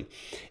Midian.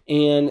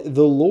 And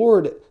the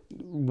Lord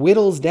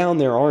whittles down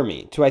their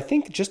army to, I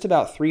think, just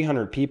about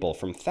 300 people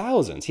from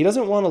thousands. He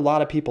doesn't want a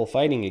lot of people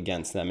fighting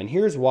against them. And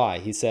here's why.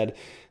 He said,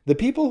 the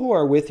people who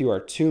are with you are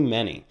too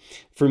many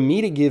for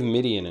me to give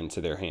Midian into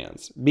their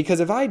hands. Because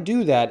if I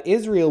do that,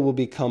 Israel will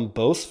become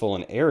boastful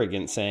and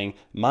arrogant, saying,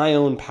 my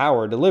own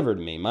power delivered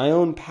me. My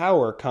own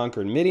power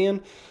conquered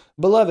Midian.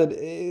 Beloved,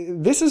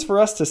 this is for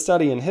us to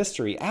study in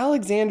history.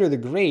 Alexander the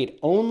Great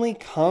only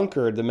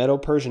conquered the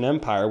Medo-Persian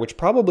Empire, which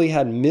probably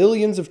had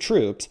millions of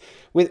troops,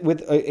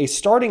 with a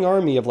starting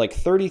army of like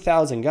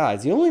 30,000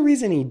 guys. The only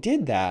reason he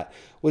did that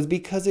was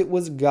because it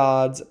was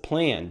God's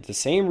plan. The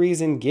same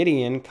reason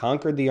Gideon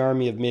conquered the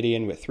army of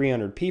Midian with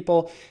 300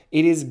 people.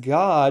 It is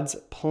God's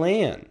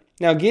plan.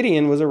 Now,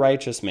 Gideon was a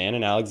righteous man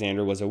and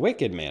Alexander was a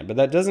wicked man, but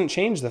that doesn't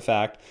change the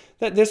fact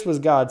that this was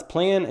God's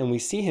plan, and we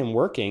see him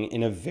working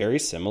in a very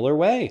similar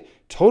way,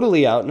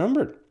 totally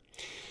outnumbered.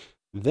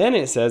 Then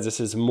it says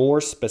this is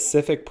more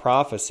specific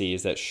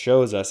prophecies that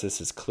shows us this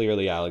is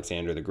clearly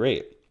Alexander the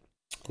Great.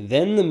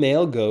 Then the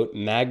male goat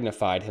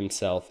magnified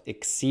himself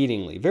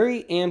exceedingly.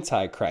 Very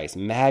antichrist,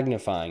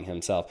 magnifying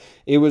himself.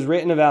 It was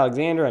written of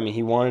Alexander,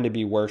 he wanted to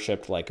be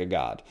worshipped like a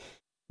god.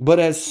 But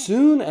as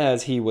soon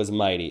as he was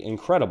mighty,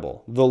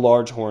 incredible, the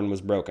large horn was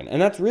broken. And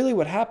that's really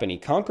what happened. He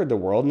conquered the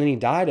world, and then he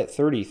died at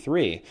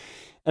 33.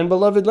 And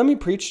beloved, let me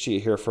preach to you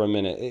here for a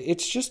minute.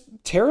 It's just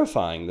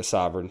terrifying, the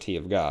sovereignty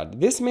of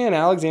God. This man,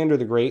 Alexander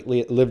the Great,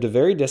 lived a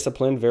very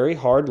disciplined, very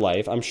hard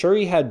life. I'm sure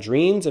he had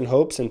dreams and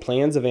hopes and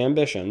plans of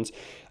ambitions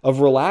of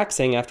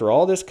relaxing after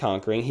all this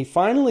conquering. He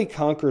finally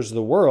conquers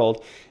the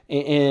world,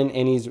 and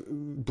he's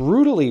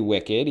brutally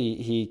wicked.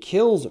 He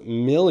kills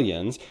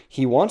millions.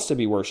 He wants to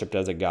be worshipped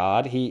as a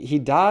god. He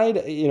died,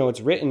 it's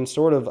written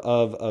sort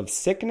of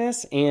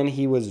sickness, and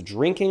he was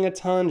drinking a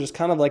ton, just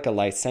kind of like a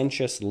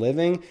licentious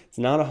living. It's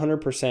not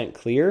 100%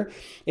 clear.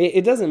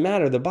 It doesn't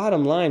matter. The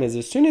bottom line is,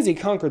 as soon as he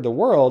conquered the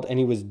world and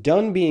he was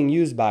done being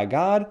used by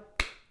God,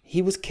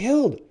 he was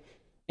killed.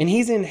 And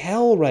he's in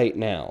hell right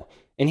now.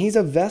 And he's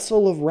a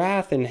vessel of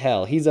wrath in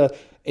hell. He's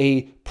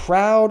a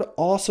proud,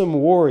 awesome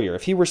warrior.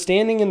 If he were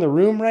standing in the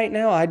room right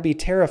now, I'd be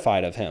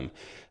terrified of him.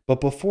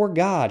 But before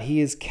God, he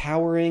is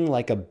cowering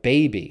like a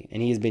baby,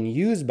 and he has been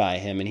used by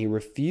him, and he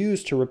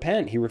refused to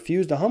repent. He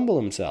refused to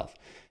humble himself.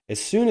 As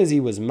soon as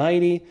he was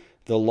mighty,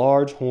 the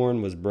large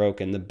horn was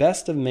broken. The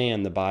best of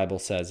man, the Bible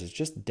says, is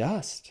just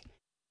dust.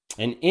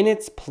 And in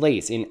its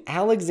place, in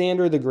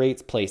Alexander the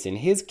Great's place, in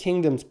his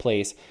kingdom's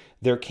place,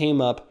 there came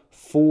up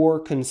 4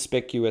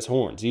 conspicuous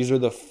horns. These are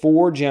the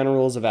 4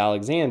 generals of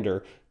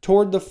Alexander.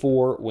 toward the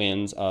four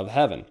winds of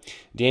heaven.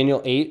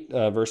 Daniel 8,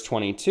 verse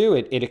 22,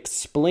 it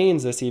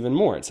explains this even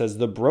more. It says,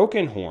 the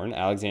broken horn,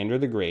 Alexander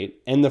the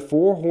Great, and the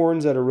four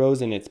horns that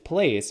arose in its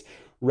place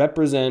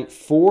represent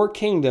four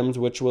kingdoms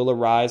which will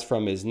arise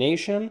from his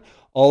nation,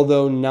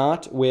 although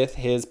not with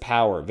his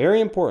power.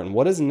 Very important.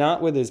 What does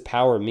not with his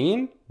power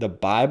mean? The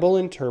Bible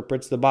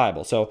interprets the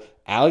Bible. So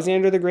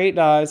Alexander the Great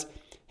dies.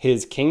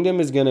 His kingdom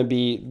is going to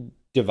be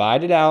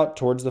divided out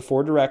towards the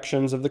four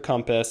directions of the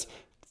compass,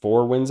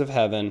 four winds of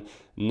heaven,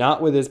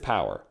 not with his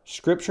power.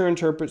 Scripture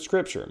interprets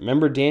Scripture.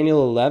 Remember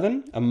Daniel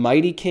 11? A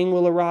mighty king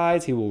will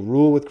arise. He will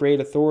rule with great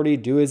authority,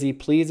 do as he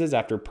pleases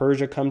after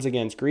Persia comes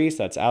against Greece.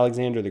 That's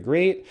Alexander the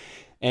Great.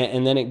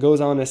 And then it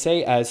goes on to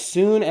say, as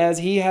soon as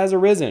he has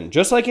arisen,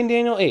 just like in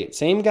Daniel 8,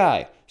 same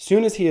guy,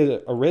 soon as he has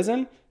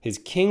arisen, his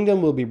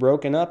kingdom will be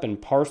broken up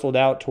and parceled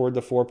out toward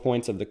the 4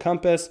 points of the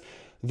compass,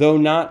 though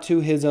not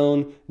to his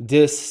own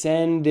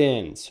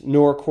descendants,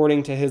 nor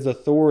according to his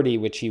authority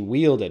which he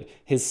wielded.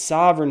 His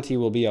sovereignty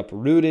will be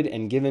uprooted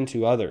and given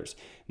to others,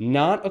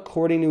 not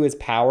according to his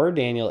power,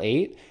 Daniel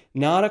 8,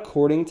 not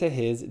according to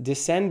his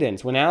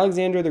descendants. When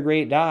Alexander the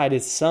Great died,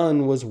 his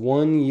son was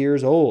 1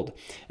 year old.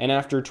 And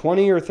after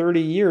 20 or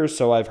 30 years,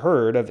 so I've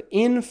heard, of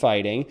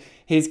infighting,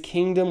 his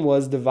kingdom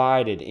was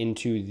divided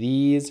into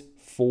these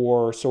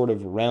four sort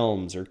of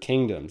realms or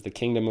kingdoms: the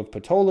kingdom of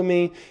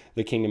Ptolemy,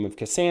 the kingdom of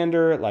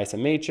Cassander,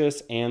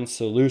 Lysimachus, and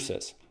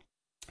Seleucus.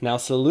 Now,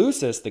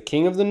 Seleucus, the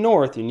king of the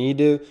north, you need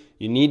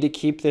to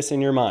keep this in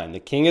your mind. The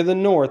king of the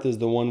north is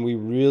the one we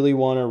really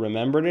want to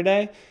remember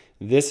today.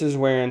 This is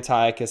where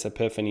Antiochus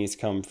Epiphanes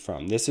comes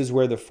from. This is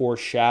where the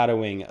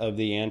foreshadowing of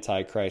the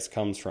Antichrist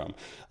comes from.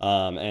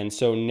 And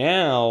so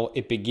now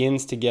it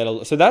begins to get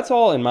so that's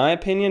all, in my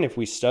opinion, if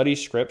we study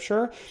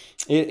Scripture.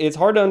 It's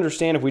hard to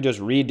understand if we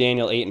just read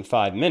Daniel 8 in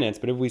 5 minutes,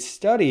 but if we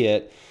study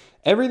it,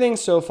 everything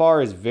so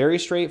far is very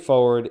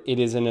straightforward. It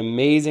is an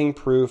amazing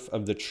proof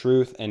of the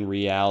truth and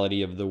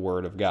reality of the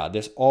Word of God.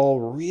 This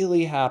all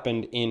really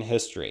happened in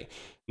history.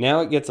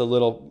 Now it gets a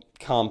little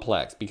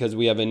complex because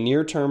we have a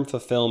near-term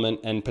fulfillment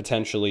and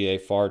potentially a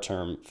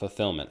far-term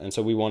fulfillment. And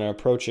so we want to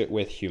approach it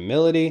with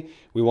humility.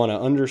 We want to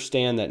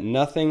understand that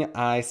nothing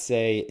I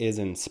say is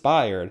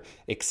inspired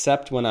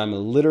except when I'm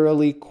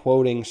literally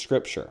quoting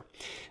Scripture.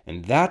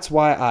 And that's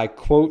why I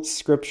quote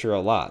Scripture a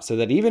lot, so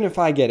that even if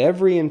I get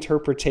every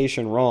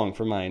interpretation wrong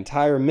for my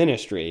entire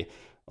ministry,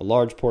 a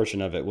large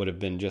portion of it would have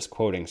been just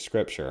quoting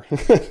Scripture.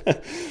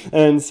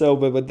 And so,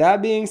 but with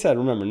that being said,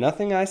 remember,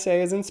 nothing I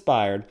say is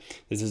inspired.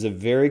 This is a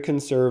very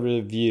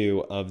conservative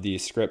view of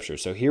these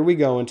Scriptures. So here we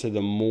go into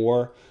the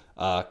more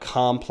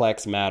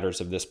complex matters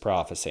of this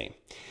prophecy.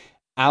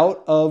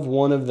 Out of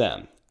one of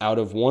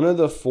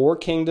the four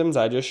kingdoms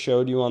I just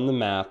showed you on the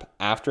map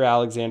after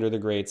Alexander the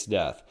Great's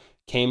death,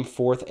 came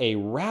forth a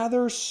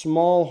rather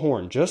small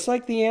horn, just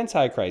like the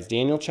Antichrist,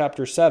 Daniel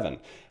chapter 7.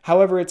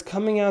 However, it's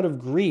coming out of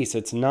Greece.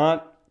 It's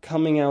not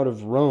coming out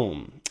of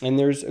Rome. And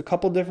there's a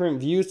couple different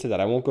views to that.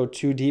 I won't go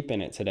too deep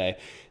in it today.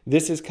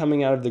 This is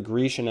coming out of the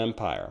Grecian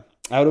Empire.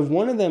 Out of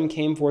one of them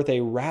came forth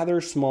a rather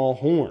small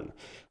horn,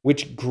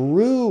 which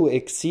grew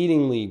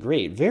exceedingly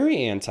great.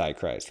 Very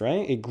Antichrist,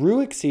 right? It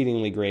grew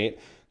exceedingly great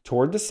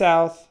toward the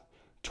south,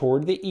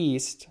 toward the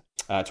east,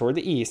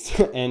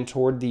 and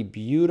toward the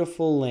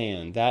beautiful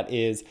land that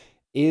is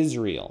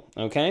Israel.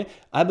 Okay?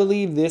 I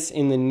believe this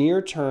in the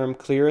near term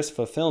clearest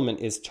fulfillment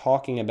is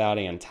talking about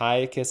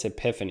Antiochus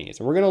Epiphanes.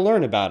 And we're going to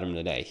learn about him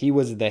today. He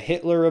was the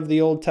Hitler of the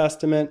Old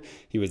Testament.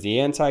 He was the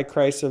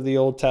Antichrist of the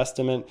Old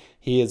Testament.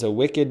 He is a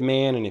wicked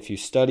man. And if you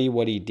study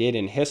what he did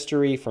in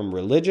history from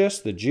religious,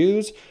 the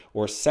Jews,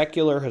 or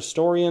secular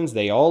historians,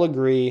 they all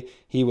agree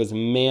he was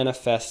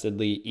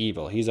manifestedly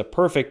evil. He's a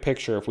perfect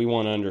picture if we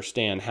want to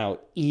understand how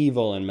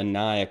evil and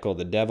maniacal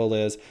the devil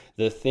is.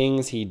 The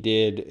things he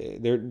did,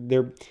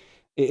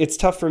 it's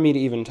tough for me to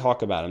even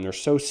talk about them. They're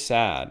so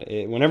sad.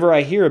 Whenever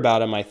I hear about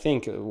them, I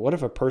think, what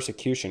if a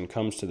persecution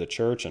comes to the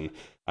church and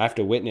I have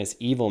to witness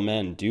evil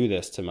men do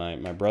this to my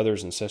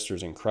brothers and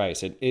sisters in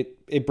Christ?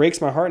 It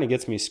breaks my heart and it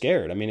gets me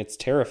scared. I mean, it's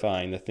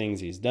terrifying, the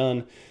things he's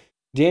done.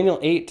 Daniel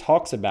 8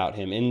 talks about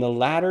him in the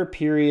latter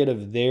period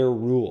of their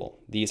rule.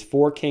 These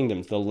four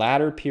kingdoms, the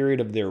latter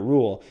period of their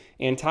rule,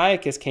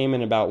 Antiochus came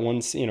in about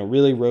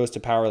really rose to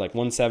power like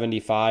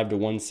 175 to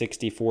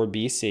 164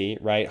 BC,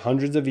 right?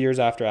 Hundreds of years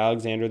after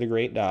Alexander the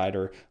Great died,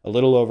 or a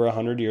little over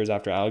 100 years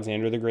after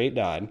Alexander the Great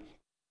died.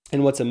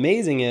 And what's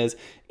amazing is,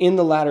 in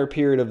the latter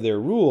period of their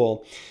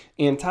rule,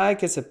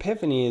 Antiochus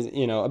Epiphanes,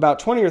 about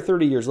 20 or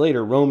 30 years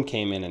later, Rome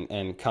came in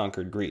and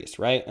conquered Greece,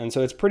 right? And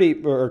so it's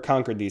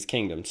conquered these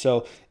kingdoms.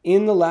 So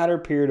in the latter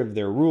period of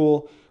their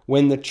rule,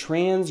 when the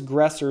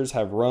transgressors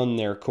have run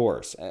their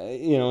course,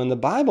 and the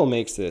Bible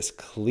makes this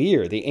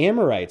clear. The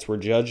Amorites were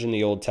judged in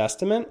the Old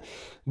Testament,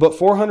 but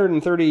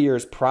 430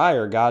 years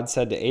prior, God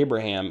said to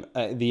Abraham,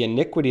 the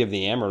iniquity of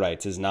the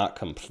Amorites is not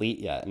complete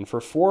yet. And for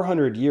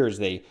 400 years,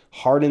 they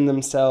hardened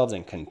themselves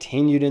and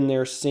continued in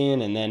their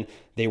sin, and then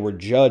they were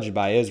judged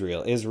by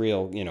Israel.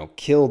 Israel,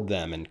 killed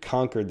them and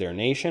conquered their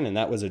nation, and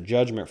that was a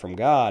judgment from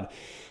God.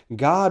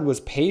 God was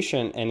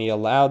patient and he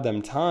allowed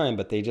them time,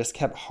 but they just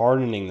kept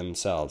hardening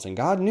themselves. And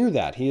God knew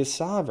that. He is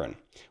sovereign.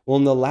 Well,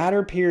 in the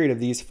latter period of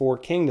these 4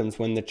 kingdoms,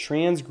 when the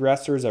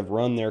transgressors have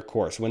run their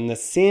course, when the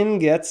sin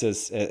gets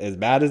as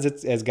bad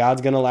as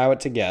God's going to allow it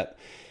to get,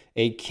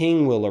 a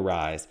king will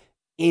arise,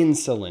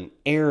 insolent,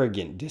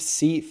 arrogant,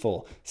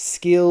 deceitful,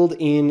 skilled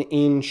in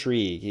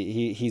intrigue.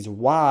 He's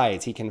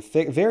wise. He can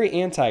fix, very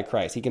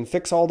antichrist. He can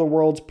fix all the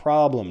world's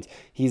problems.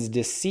 He's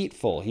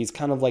deceitful. He's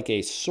kind of like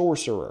a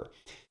sorcerer.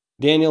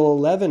 Daniel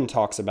 11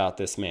 talks about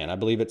this man. I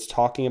believe it's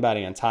talking about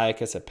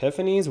Antiochus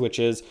Epiphanes, which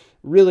is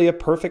really a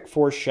perfect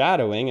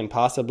foreshadowing and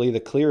possibly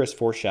the clearest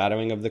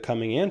foreshadowing of the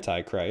coming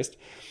Antichrist.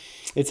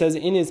 It says,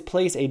 in his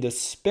place, a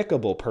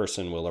despicable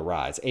person will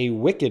arise, a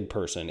wicked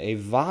person, a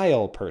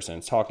vile person.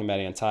 It's talking about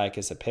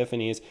Antiochus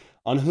Epiphanes,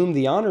 on whom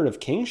the honor of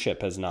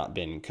kingship has not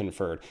been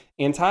conferred.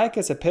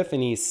 Antiochus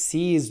Epiphanes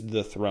seized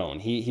the throne.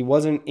 He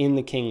wasn't in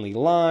the kingly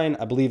line.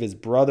 I believe his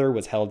brother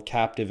was held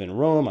captive in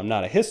Rome. I'm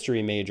not a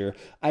history major.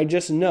 I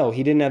just know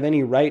he didn't have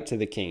any right to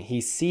the king. He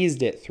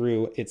seized it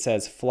through, it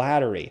says,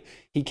 flattery.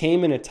 He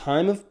came in a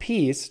time of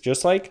peace,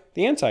 just like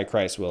the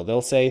Antichrist will.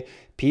 They'll say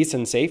peace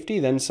and safety,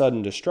 then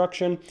sudden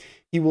destruction.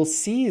 He will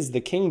seize the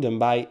kingdom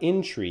by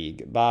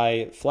intrigue,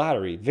 by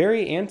flattery.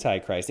 Very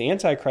Antichrist. The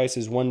Antichrist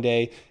is one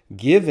day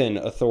given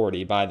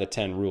authority by the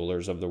 10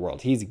 rulers of the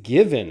world. He's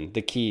given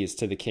the keys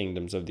to the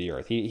kingdoms of the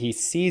earth. He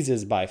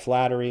seizes by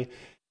flattery,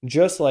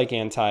 just like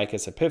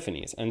Antiochus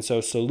Epiphanes. And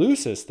so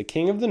Seleucus, the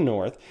king of the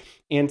north,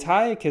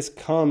 Antiochus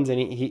comes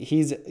and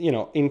he's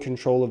in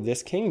control of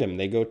this kingdom.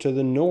 They go to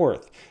the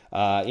north,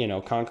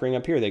 conquering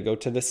up here. They go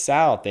to the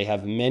south. They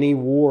have many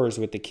wars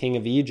with the king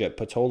of Egypt,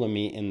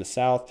 Ptolemy, in the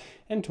south,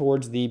 and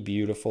towards the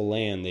beautiful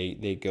land.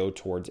 They go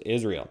towards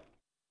Israel.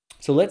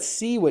 So let's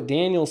see what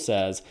Daniel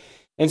says.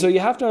 And so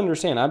you have to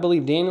understand, I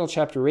believe Daniel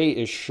chapter 8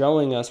 is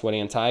showing us what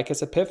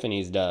Antiochus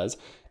Epiphanes does.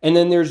 And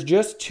then there's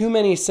just too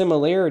many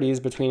similarities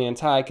between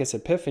Antiochus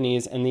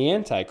Epiphanes and the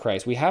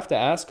Antichrist. We have to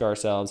ask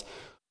ourselves,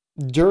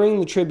 during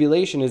the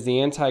tribulation, is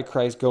the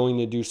Antichrist going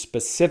to do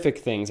specific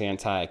things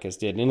Antiochus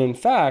did? And in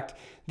fact,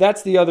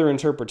 that's the other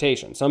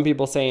interpretation. Some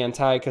people say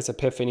Antiochus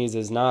Epiphanes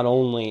is not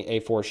only a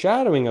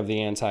foreshadowing of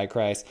the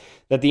Antichrist,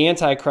 that the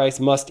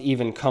Antichrist must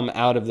even come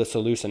out of the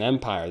Seleucid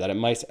Empire, that it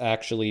might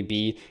actually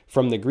be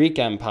from the Greek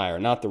Empire,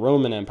 not the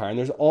Roman Empire. And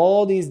there's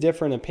all these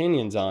different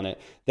opinions on it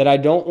that I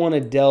don't want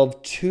to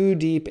delve too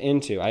deep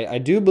into. I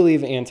do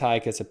believe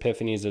Antiochus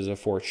Epiphanes is a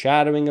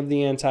foreshadowing of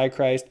the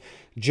Antichrist.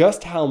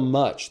 Just how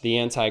much the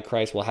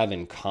Antichrist will have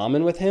in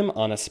common with him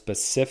on a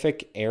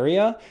specific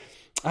area,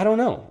 I don't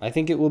know. I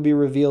think it will be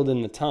revealed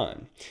in the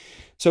time.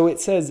 So it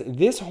says,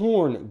 this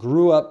horn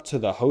grew up to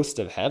the host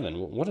of heaven.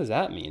 What does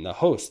that mean? The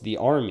host, the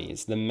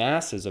armies, the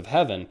masses of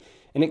heaven.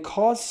 And it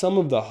caused some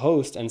of the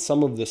host and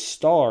some of the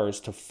stars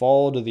to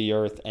fall to the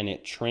earth, and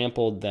it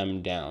trampled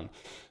them down.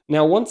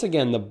 Now, once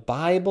again, the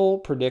Bible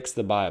predicts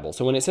the Bible.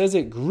 So when it says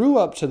it grew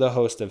up to the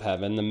host of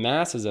heaven, the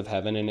masses of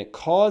heaven, and it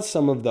caused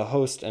some of the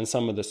host and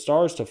some of the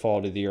stars to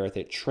fall to the earth,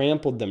 it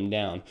trampled them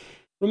down.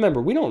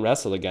 Remember, we don't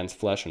wrestle against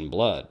flesh and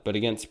blood, but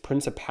against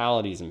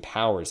principalities and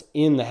powers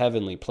in the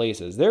heavenly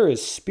places. There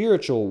is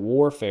spiritual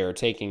warfare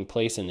taking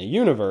place in the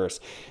universe.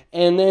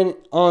 And then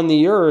on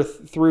the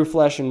earth, through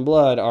flesh and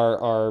blood,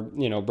 are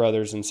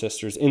brothers and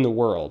sisters in the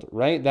world,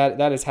 right?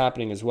 That is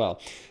happening as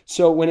well.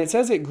 So when it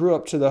says it grew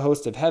up to the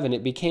host of heaven,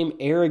 it became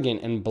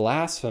arrogant and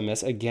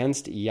blasphemous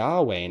against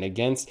Yahweh and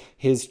against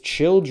his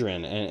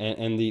children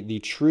and the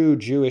true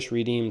Jewish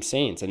redeemed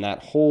saints and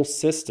that whole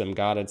system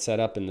God had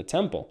set up in the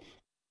temple.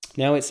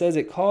 Now it says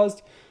it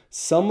caused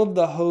some of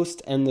the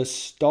host and the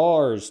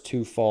stars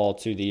to fall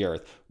to the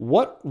earth.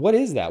 What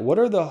is that? What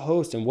are the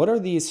hosts and what are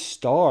these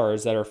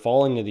stars that are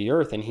falling to the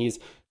earth and he's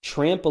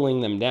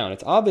trampling them down?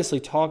 It's obviously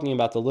talking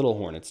about the little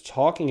horn. It's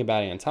talking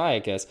about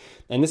Antiochus,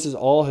 and this is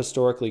all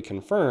historically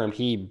confirmed.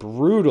 He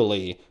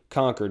brutally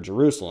conquered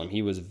Jerusalem.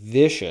 He was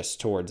vicious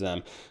towards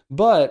them.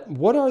 But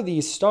what are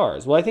these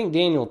stars? Well, I think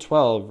Daniel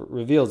 12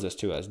 reveals this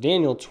to us.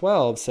 Daniel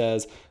 12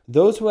 says,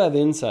 those who have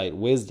insight,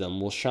 wisdom,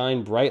 will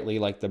shine brightly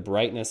like the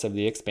brightness of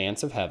the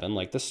expanse of heaven,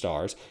 like the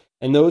stars,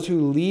 and those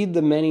who lead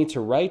the many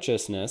to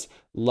righteousness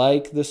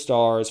like the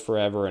stars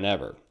forever and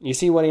ever. You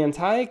see, what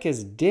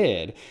Antiochus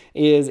did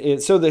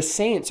is so the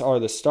saints are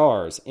the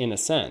stars in a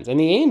sense, and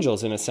the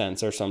angels in a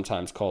sense are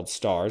sometimes called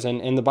stars,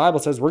 and the Bible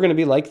says we're going to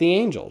be like the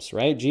angels,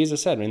 right?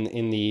 Jesus said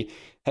in the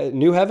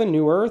new heaven,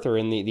 new earth, or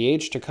in the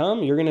age to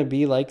come, you're going to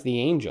be like the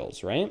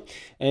angels, right?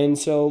 And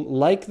so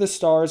like the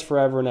stars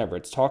forever and ever,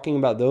 it's talking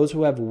about those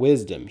who have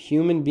wisdom.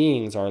 Human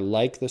beings are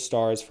like the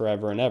stars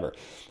forever and ever.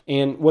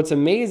 And what's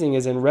amazing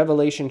is in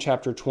Revelation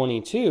chapter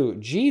 22,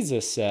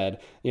 Jesus said,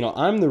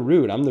 I'm the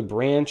root, I'm the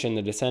branch and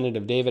the descendant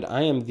of David.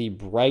 I am the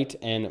bright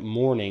and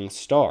morning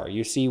star.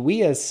 You see,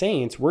 we as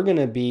saints, we're going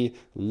to be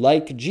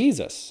like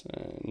Jesus,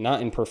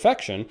 not in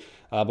perfection,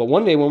 but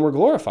one day when we're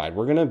glorified,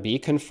 we're going to be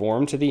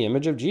conformed to the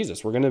image of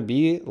Jesus. We're We're going to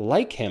be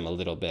like him a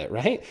little bit,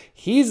 right?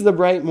 He's the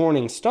bright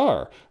morning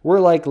star. We're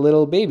like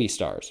little baby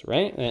stars,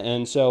 right?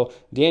 And so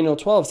Daniel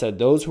 12 said,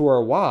 those who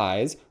are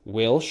wise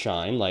will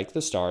shine like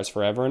the stars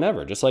forever and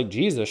ever, just like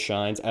Jesus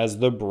shines as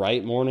the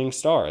bright morning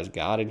star, as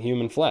God in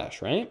human flesh,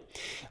 right?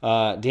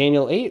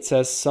 Daniel 8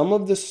 says, some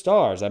of the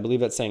stars, I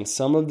believe it's saying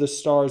some of the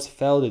stars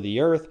fell to the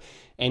earth,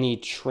 and he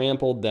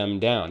trampled them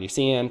down. You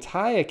see,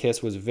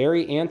 Antiochus was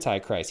very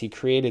antichrist. He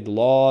created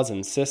laws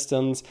and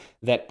systems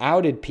that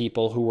outed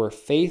people who were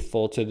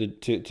faithful to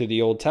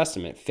the Old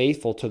Testament,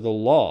 faithful to the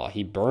law.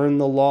 He burned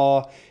the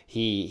law.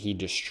 He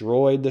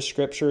destroyed the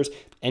scriptures.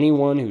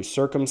 Anyone who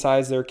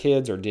circumcised their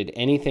kids or did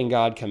anything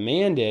God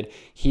commanded,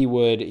 he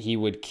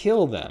would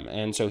kill them.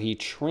 And so he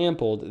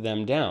trampled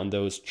them down,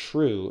 those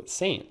true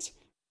saints.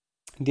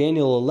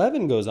 Daniel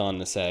 11 goes on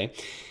to say,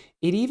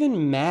 it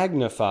even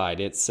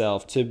magnified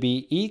itself to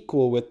be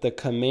equal with the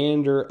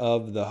commander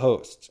of the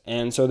hosts.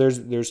 And so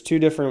there's two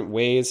different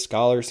ways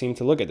scholars seem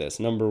to look at this.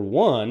 Number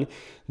one,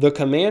 the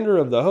commander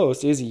of the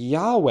host is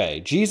Yahweh,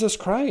 Jesus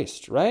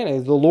Christ,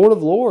 right? The Lord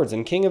of Lords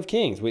and King of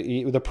Kings,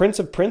 the Prince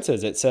of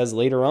Princes, it says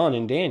later on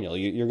in Daniel.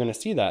 You're going to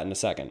see that in a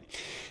second.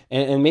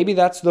 And maybe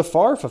that's the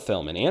far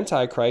fulfillment.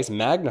 Antichrist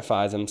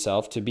magnifies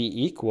himself to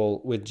be equal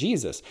with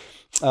Jesus.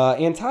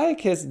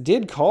 Antiochus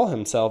did call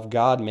himself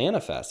God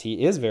manifest.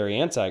 He is very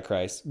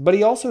antichrist, but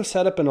he also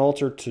set up an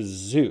altar to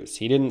Zeus.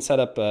 He didn't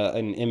set up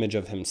an image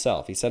of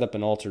himself. He set up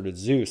an altar to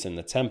Zeus in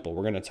the temple.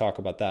 We're going to talk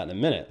about that in a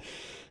minute.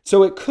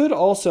 So it could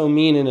also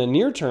mean in a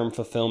near-term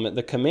fulfillment,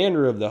 the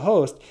commander of the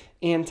host,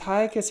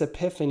 Antiochus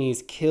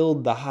Epiphanes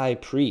killed the high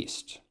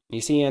priest. You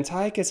see,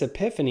 Antiochus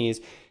Epiphanes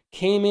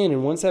came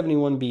in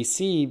 171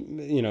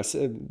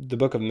 BC, the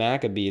book of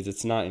Maccabees,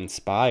 it's not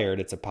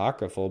inspired, it's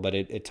apocryphal, but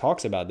it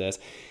talks about this.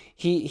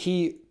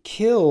 He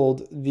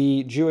killed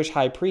the Jewish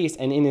high priest,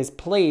 and in his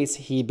place,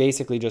 he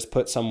basically just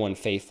put someone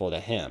faithful to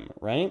him,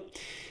 right?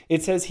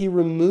 It says he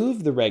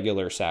removed the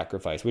regular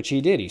sacrifice, which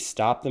he did. He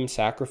stopped them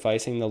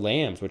sacrificing the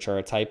lambs, which are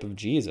a type of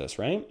Jesus,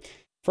 right?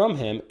 From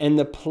him, and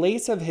the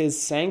place of his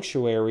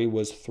sanctuary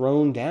was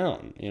thrown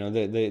down.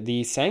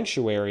 The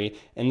sanctuary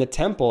and the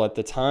temple at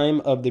the time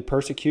of the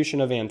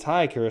persecution of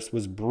Antiochus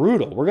was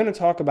brutal. We're going to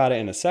talk about it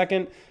in a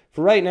second.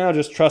 For right now,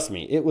 just trust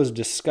me, it was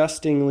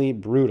disgustingly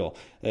brutal.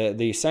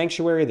 The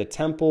sanctuary, the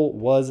temple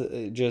was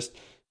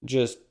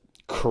just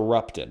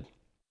corrupted.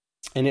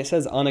 And it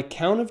says, on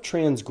account of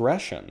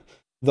transgression,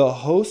 the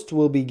host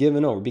will be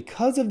given over.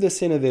 Because of the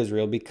sin of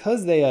Israel,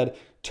 because they had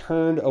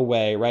turned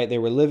away, right? They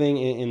were living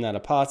in that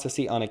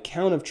apostasy on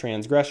account of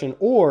transgression,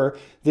 or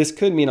this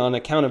could mean on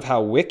account of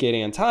how wicked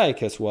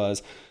Antiochus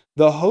was.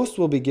 The host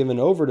will be given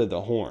over to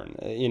the horn.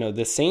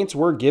 The saints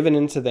were given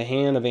into the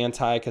hand of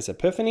Antiochus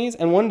Epiphanes,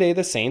 and one day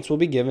the saints will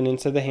be given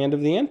into the hand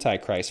of the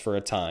Antichrist for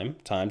a time,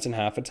 times and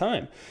half a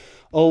time.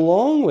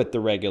 Along with the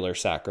regular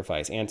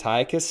sacrifice,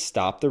 Antiochus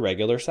stopped the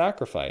regular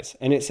sacrifice.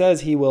 And it says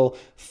he will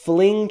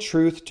fling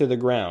truth to the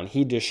ground.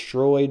 He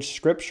destroyed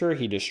scripture.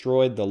 He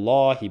destroyed the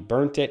law. He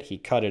burnt it. He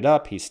cut it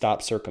up. He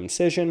stopped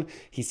circumcision.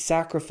 He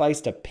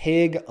sacrificed a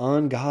pig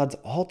on God's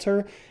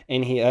altar.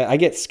 And I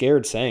get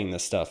scared saying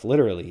this stuff,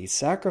 literally. He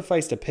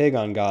sacrificed a pig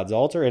on God's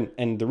altar.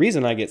 And the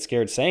reason I get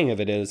scared saying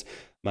of it is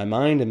my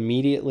mind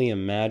immediately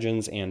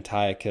imagines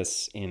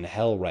Antiochus in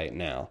hell right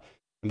now.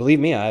 And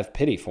believe me, I have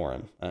pity for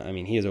him. I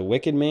mean, he is a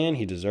wicked man.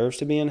 He deserves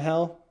to be in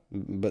hell.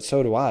 But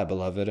so do I,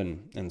 beloved,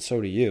 and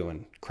so do you.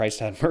 And Christ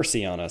had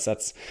mercy on us.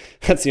 That's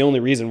the only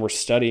reason we're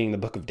studying the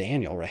book of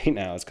Daniel right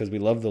now, is because we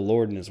love the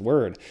Lord and his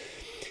word.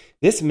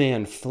 This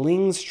man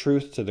flings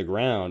truth to the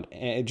ground,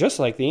 just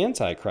like the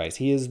Antichrist.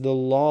 He is the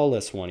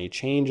lawless one. He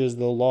changes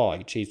the law.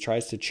 He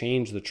tries to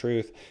change the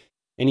truth,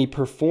 and he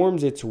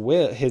performs his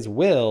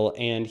will,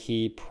 and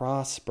he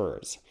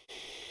prospers.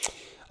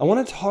 I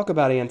want to talk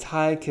about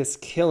Antiochus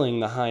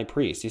killing the high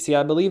priest. You see,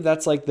 I believe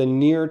that's like the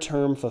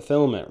near-term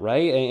fulfillment,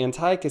 right?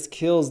 Antiochus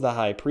kills the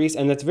high priest,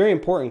 and that's very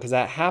important because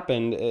that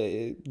happened,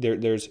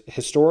 there's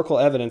historical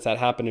evidence that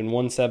happened in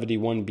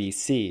 171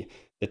 BC.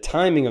 The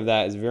timing of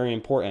that is very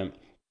important.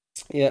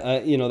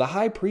 The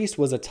high priest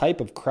was a type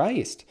of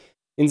Christ.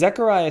 In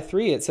Zechariah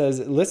 3, it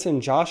says,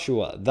 listen,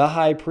 Joshua, the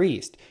high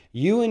priest,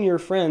 you and your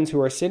friends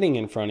who are sitting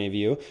in front of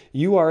you,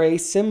 you are a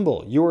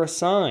symbol, you are a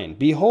sign.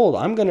 Behold,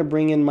 I'm going to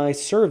bring in my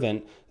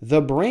servant,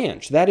 the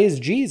branch. That is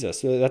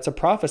Jesus. That's a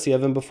prophecy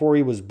of him before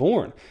he was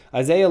born.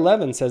 Isaiah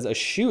 11 says, a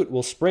shoot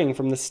will spring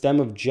from the stem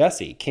of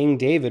Jesse. King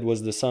David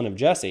was the son of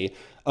Jesse.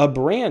 A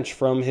branch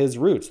from his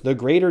roots, the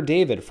greater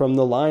David from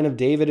the line of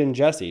David and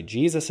Jesse.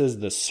 Jesus is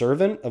the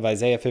servant of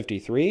Isaiah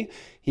 53.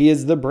 He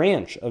is the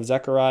branch of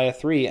Zechariah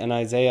 3 and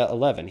Isaiah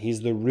 11.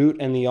 He's the root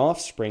and the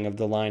offspring of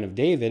the line of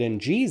David,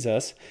 and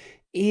Jesus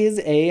is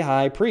a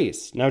high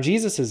priest. Now,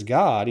 Jesus is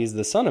God. He's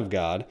the Son of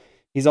God.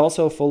 He's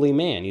also fully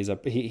man. He's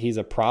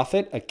a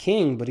prophet, a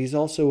king, but he's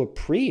also a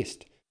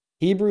priest.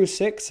 Hebrews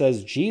 6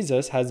 says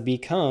Jesus has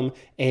become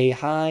a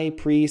high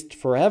priest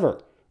forever.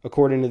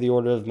 according to the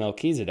order of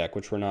Melchizedek,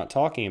 which we're not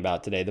talking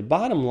about today. The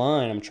bottom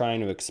line I'm trying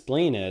to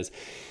explain is,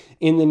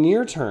 in the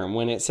near term,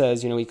 when it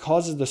says, he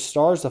causes the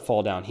stars to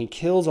fall down, he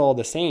kills all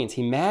the saints,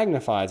 he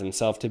magnifies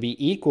himself to be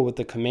equal with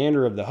the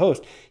commander of the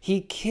host.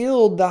 He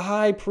killed the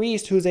high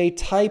priest, who's a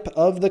type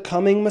of the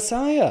coming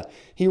Messiah.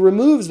 He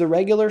removes the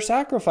regular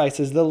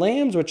sacrifices, the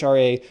lambs, which are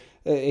a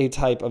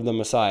type of the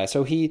Messiah.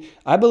 So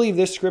I believe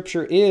this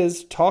scripture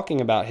is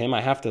talking about him. I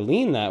have to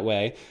lean that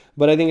way,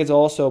 but I think it's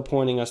also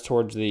pointing us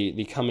towards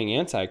the coming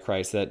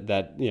Antichrist that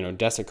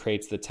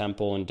desecrates the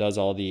temple and does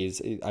all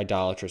these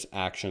idolatrous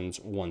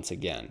actions once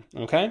again.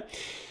 Okay?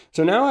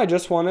 So now I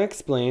just want to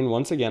explain,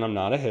 once again, I'm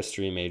not a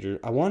history major.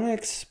 I want to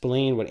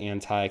explain what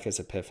Antiochus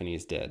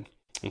Epiphanes did.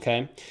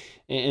 Okay?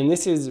 And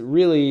this is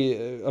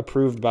really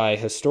approved by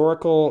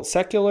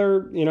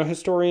secular,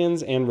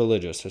 historians and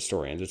religious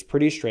historians. It's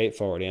pretty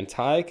straightforward.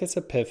 Antiochus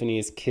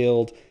Epiphanes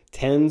killed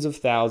tens of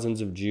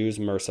thousands of Jews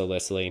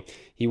mercilessly.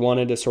 He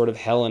wanted to sort of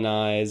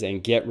Hellenize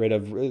and get rid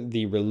of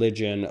the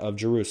religion of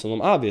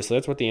Jerusalem. Obviously,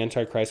 that's what the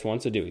Antichrist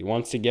wants to do. He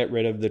wants to get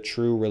rid of the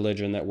true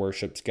religion that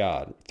worships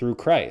God through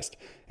Christ.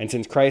 And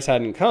since Christ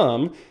hadn't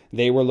come,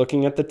 they were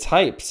looking at the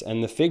types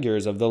and the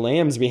figures of the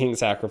lambs being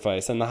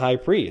sacrificed and the high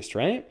priest,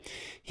 right?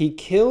 He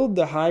killed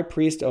the high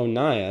priest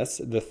Onias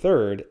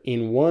III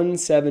in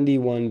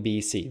 171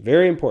 BC.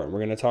 Very important. We're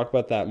going to talk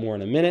about that more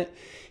in a minute.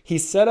 He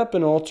set up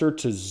an altar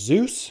to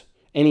Zeus,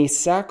 and he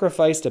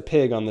sacrificed a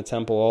pig on the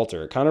temple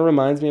altar. It kind of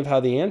reminds me of how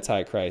the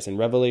Antichrist in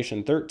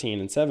Revelation 13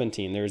 and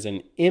 17, there's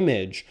an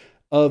image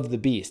of the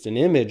beast, an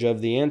image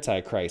of the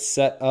Antichrist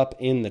set up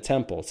in the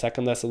temple.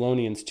 2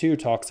 Thessalonians 2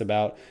 talks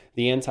about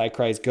the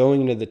Antichrist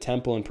going into the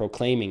temple and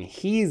proclaiming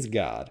he's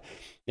God.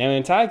 Now,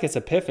 Antiochus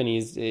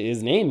Epiphanes,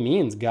 his name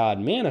means God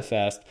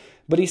manifest,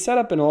 but he set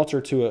up an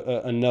altar to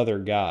another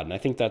god, and I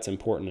think that's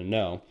important to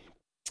know.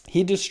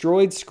 He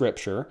destroyed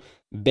Scripture,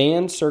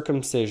 banned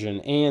circumcision,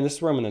 and this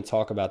is where I'm going to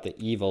talk about the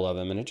evil of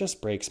him, and it just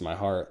breaks my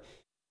heart.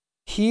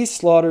 He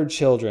slaughtered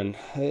children.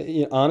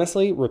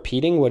 Honestly,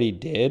 repeating what he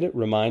did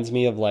reminds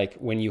me of like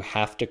when you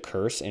have to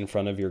curse in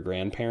front of your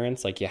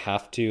grandparents. Like you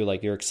have to,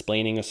 like you're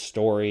explaining a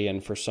story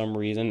and for some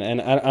reason, and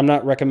I'm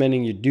not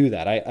recommending you do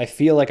that. I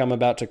feel like I'm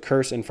about to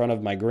curse in front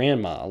of my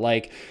grandma.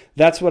 Like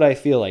that's what I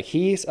feel like.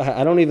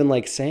 I don't even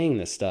like saying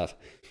this stuff.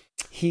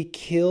 He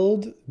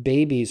killed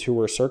babies who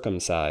were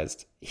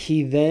circumcised.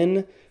 He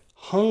then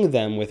hung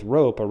them with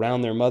rope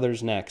around their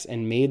mothers' necks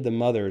and made the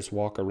mothers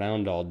walk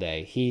around all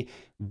day. He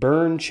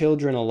burned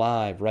children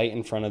alive right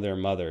in front of their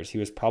mothers. He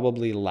was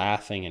probably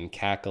laughing and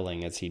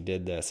cackling as he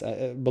did this.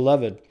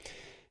 Beloved,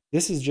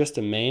 this is just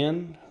a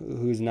man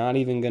who's not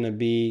even going to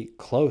be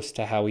close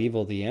to how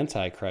evil the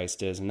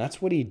Antichrist is, and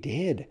that's what he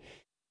did.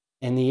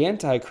 And the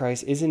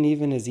Antichrist isn't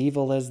even as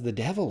evil as the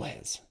devil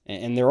is.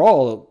 And they're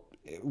all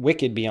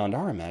wicked beyond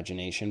our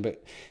imagination,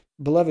 but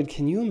beloved,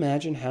 can you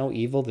imagine how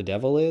evil the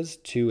devil is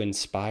to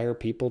inspire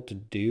people to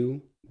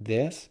do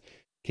this?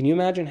 Can you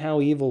imagine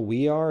how evil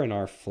we are in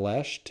our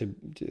flesh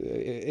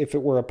if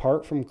it were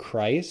apart from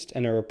Christ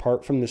and are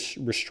apart from the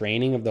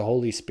restraining of the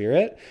Holy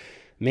Spirit?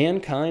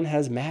 Mankind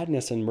has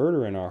madness and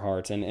murder in our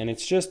hearts, and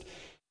it's just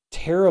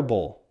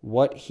terrible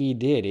what he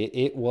did.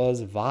 It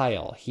was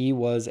vile. He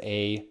was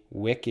a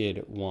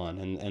wicked one.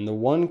 And the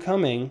one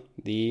coming,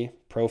 the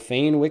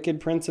profane, wicked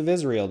prince of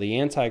Israel, the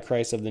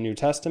Antichrist of the New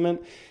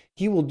Testament,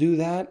 he will do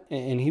that,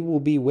 and he will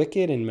be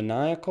wicked and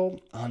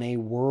maniacal on a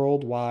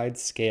worldwide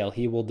scale.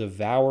 He will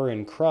devour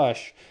and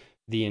crush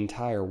the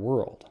entire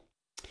world.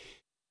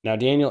 Now,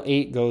 Daniel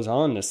 8 goes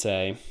on to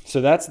say,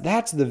 so that's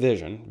the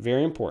vision,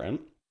 very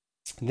important.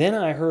 Then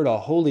I heard a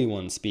holy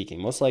one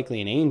speaking, most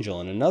likely an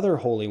angel, and another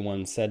holy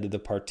one said to the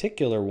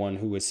particular one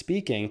who was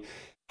speaking,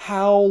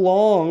 how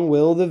long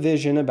will the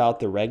vision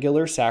about the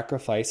regular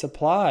sacrifice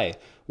apply,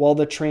 while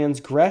the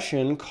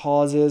transgression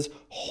causes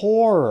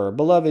horror?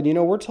 Beloved,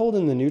 we're told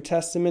in the New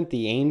Testament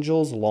the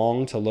angels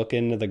long to look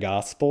into the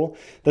gospel,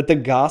 that the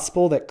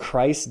gospel that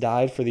Christ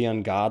died for the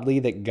ungodly,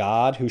 that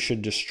God, who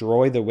should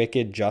destroy the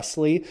wicked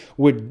justly,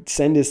 would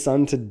send his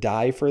son to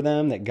die for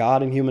them, that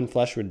God in human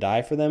flesh would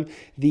die for them.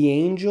 The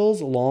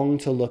angels long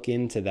to look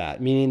into that,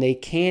 meaning they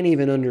can't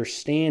even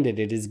understand it.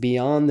 It is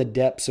beyond the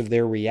depths of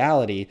their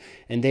reality,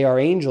 and they are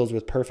angels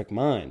with perfect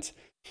minds.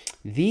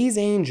 These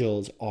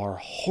angels are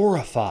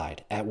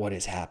horrified at what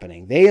is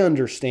happening. They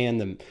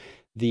understand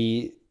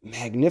the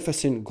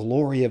magnificent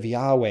glory of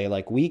Yahweh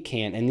like we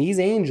can, and these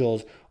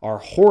angels are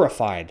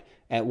horrified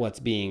at what's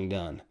being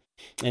done.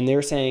 And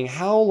they're saying,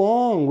 how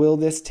long will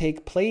this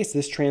take place,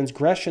 this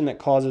transgression that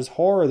causes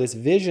horror, this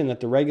vision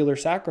that the regular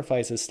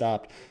sacrifice has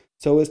stopped,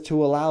 so as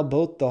to allow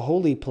both the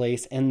holy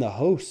place and the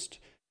host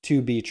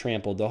to be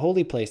trampled, the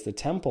holy place, the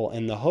temple,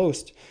 and the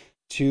host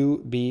to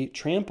be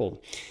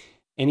trampled.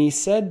 And he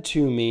said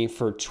to me,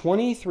 for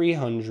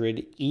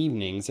 2,300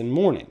 evenings and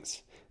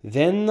mornings,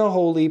 then the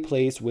holy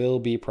place will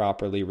be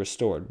properly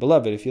restored.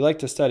 Beloved, if you like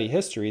to study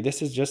history,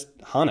 this is just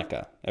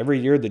Hanukkah. Every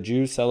year the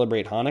Jews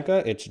celebrate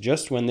Hanukkah. It's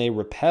just when they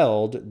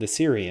repelled the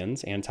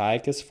Syrians,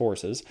 Antiochus'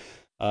 forces,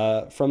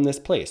 from this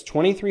place,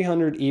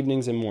 2,300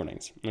 evenings and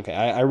mornings. Okay,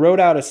 I wrote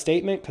out a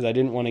statement because I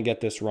didn't want to get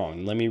this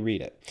wrong. Let me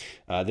read it.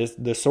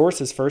 The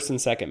source is 1st and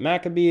 2nd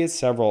Maccabees,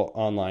 several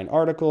online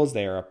articles.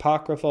 They are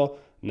apocryphal,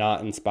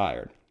 not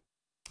inspired.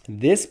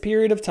 This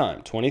period of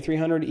time,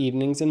 2,300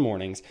 evenings and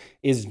mornings,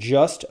 is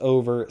just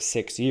over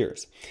 6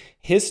 years.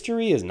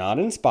 History is not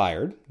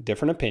inspired,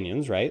 different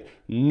opinions, right?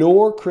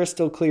 Nor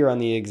crystal clear on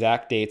the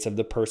exact dates of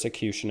the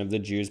persecution of the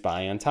Jews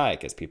by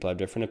Antiochus. People have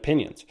different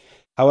opinions.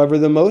 However,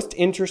 the most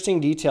interesting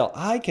detail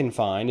I can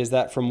find is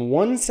that from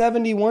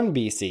 171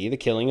 BC, the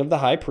killing of the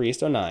high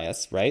priest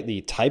Onias, right,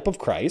 the type of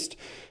Christ,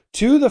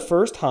 to the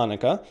first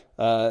Hanukkah,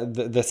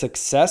 the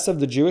success of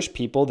the Jewish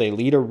people, they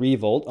lead a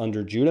revolt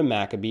under Judah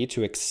Maccabee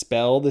to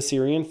expel the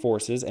Syrian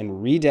forces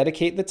and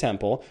rededicate the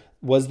temple,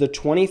 was the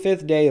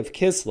 25th day of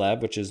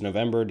Kislev, which is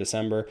November,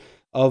 December,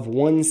 of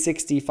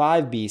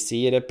 165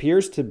 BC. It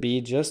appears to be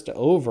just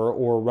over,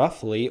 or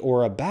roughly,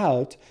 or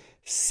about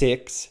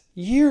 6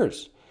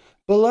 years.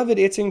 Beloved,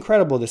 it's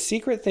incredible. The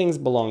secret things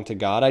belong to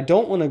God. I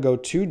don't want to go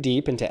too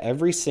deep into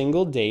every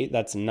single date.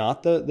 That's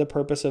not the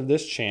purpose of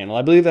this channel.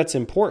 I believe that's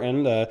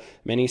important.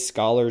 Many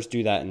scholars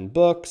do that in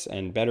books,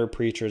 and better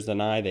preachers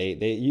than I.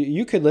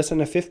 You could listen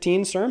to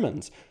 15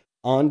 sermons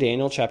on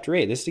Daniel chapter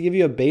 8. This is to give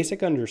you a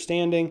basic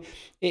understanding.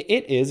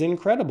 It is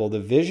incredible. The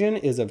vision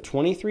is of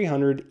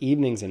 2,300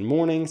 evenings and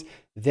mornings.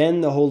 Then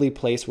the holy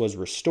place was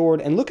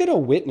restored. And look at a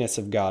witness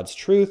of God's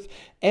truth.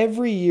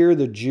 Every year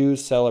the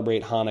Jews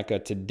celebrate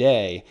Hanukkah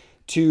today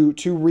to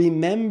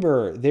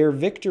remember their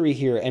victory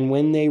here. And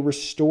when they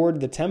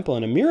restored the temple,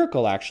 and a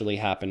miracle actually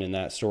happened in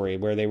that story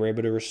where they were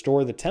able to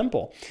restore the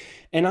temple.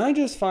 And I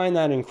just find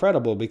that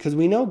incredible because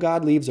we know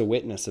God leaves a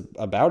witness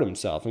about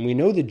himself. And we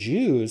know the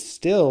Jews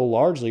still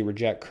largely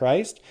reject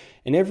Christ.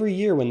 And every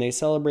year when they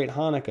celebrate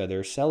Hanukkah,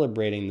 they're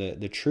celebrating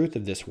the truth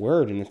of this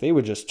word. And if they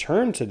would just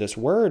turn to this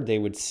word, they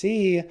would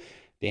see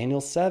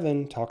Daniel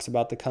 7 talks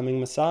about the coming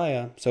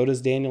Messiah. So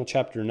does Daniel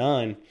chapter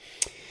 9.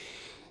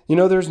 You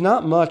know, there's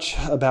not much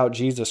about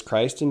Jesus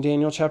Christ in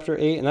Daniel chapter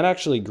 8, and that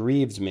actually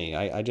grieves me.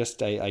 I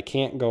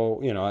can't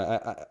go,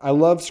 I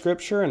love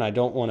Scripture, and I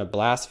don't want to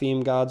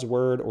blaspheme God's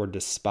word or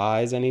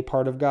despise any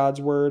part of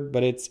God's word,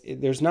 but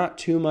there's not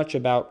too much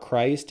about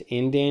Christ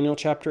in Daniel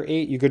chapter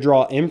 8. You could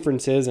draw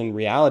inferences and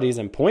realities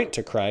and point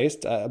to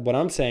Christ. What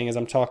I'm saying is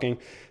I'm talking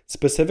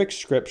specific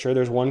Scripture.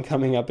 There's one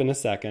coming up in a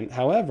second.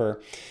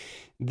 However,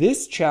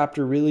 this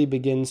chapter really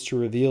begins to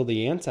reveal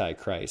the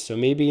Antichrist. So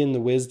maybe in the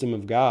wisdom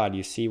of God,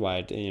 you see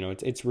why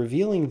it's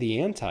revealing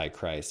the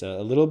Antichrist,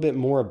 a little bit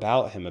more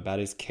about him, about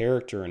his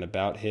character and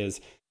about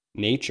his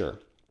nature.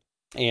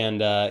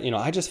 And,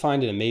 I just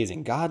find it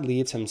amazing. God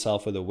leaves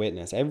himself with a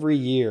witness. Every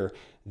year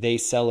they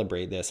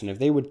celebrate this. And if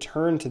they would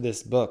turn to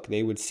this book,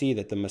 they would see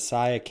that the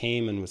Messiah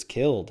came and was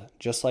killed,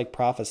 just like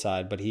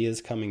prophesied, but he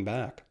is coming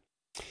back.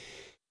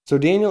 So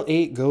Daniel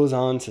 8 goes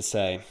on to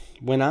say,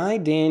 "When I,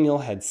 Daniel,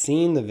 had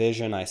seen the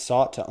vision, I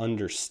sought to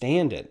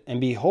understand it. And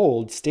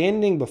behold,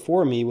 standing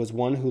before me was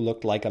one who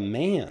looked like a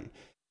man.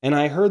 And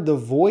I heard the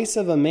voice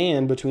of a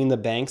man between the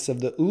banks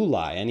of the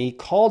Ulai. And he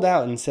called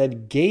out and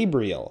said,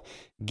 'Gabriel,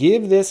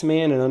 give this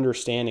man an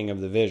understanding of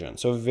the vision.'"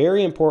 So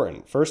very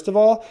important. First of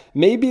all,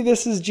 maybe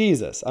this is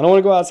Jesus. I don't want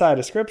to go outside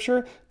of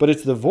Scripture, but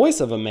it's the voice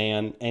of a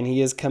man, and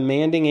he is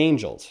commanding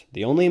angels.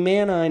 The only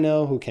man I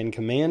know who can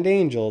command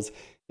angels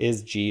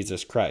is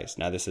Jesus Christ.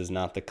 Now, this is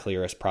not the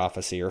clearest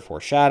prophecy or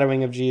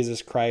foreshadowing of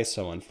Jesus Christ,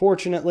 so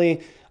unfortunately,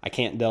 I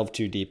can't delve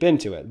too deep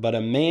into it. But a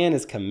man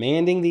is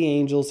commanding the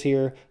angels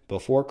here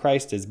before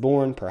Christ is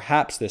born.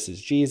 Perhaps this is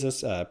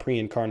Jesus'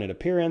 pre-incarnate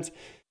appearance.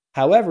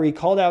 However, he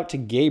called out to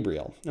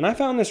Gabriel. And I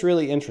found this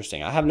really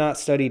interesting. I have not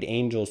studied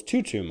angels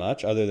too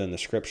much, other than the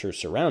scriptures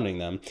surrounding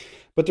them.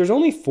 But there's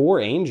only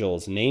 4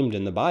 angels named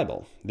in the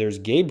Bible. There's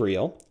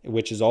Gabriel,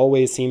 which has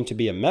always seemed to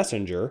be a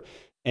messenger,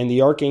 and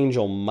the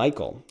archangel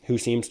Michael, who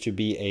seems to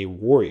be a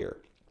warrior.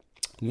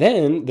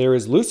 Then there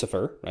is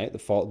Lucifer, right,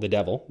 the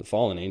devil, the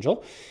fallen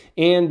angel,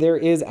 and there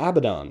is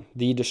Abaddon,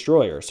 the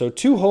destroyer. So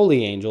 2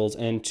 holy angels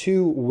and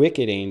 2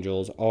 wicked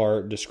angels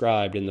are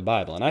described in the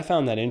Bible, and I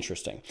found that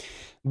interesting.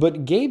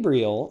 But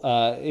Gabriel,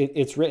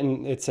 it's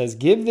written, it says,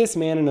 "Give this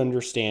man an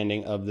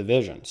understanding of the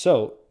vision."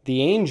 So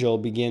the angel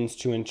begins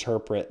to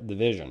interpret the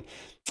vision.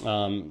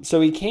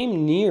 So he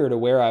came near to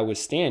where I was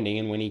standing,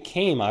 and when he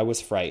came, I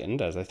was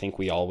frightened, as I think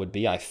we all would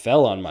be. I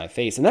fell on my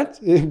face. And that's,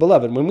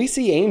 beloved, when we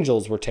see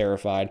angels, we're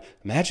terrified.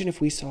 Imagine if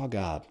we saw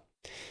God.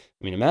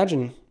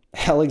 Imagine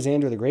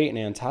Alexander the Great and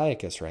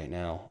Antiochus right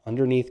now,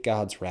 underneath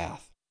God's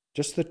wrath.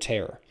 Just the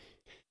terror.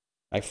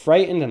 I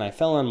frightened and I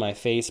fell on my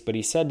face, but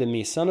he said to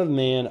me, "Son of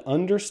man,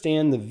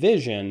 understand the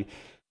vision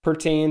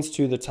pertains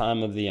to the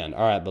time of the end."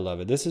 All right,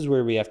 beloved, this is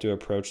where we have to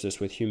approach this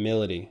with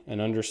humility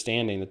and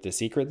understanding that the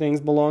secret things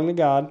belong to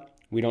God.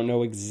 We don't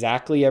know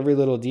exactly every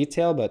little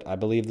detail, but I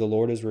believe the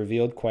Lord has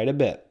revealed quite a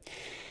bit.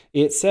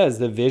 it says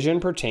the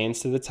vision pertains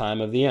to the time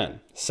of the end.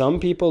 Some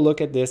people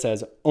look at this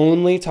as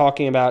only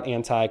talking about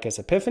Antiochus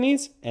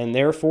Epiphanes, and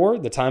therefore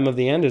the time of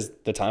the end is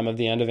the time of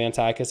the end of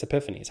Antiochus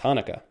Epiphanes,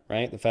 Hanukkah,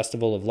 right? The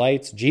Festival of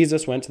Lights.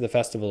 Jesus went to the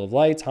Festival of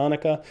Lights,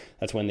 Hanukkah.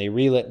 That's when they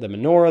relit the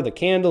menorah, the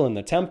candle in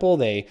the temple.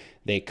 They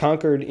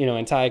conquered,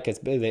 Antiochus.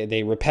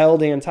 They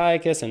repelled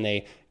Antiochus, and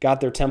they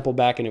got their temple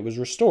back, and it was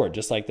restored,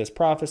 just like this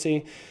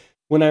prophecy.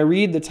 When I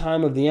read the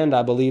time of the end,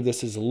 I believe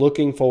this is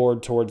looking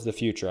forward towards the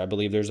future. I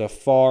believe there's a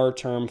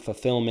far-term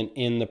fulfillment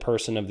in the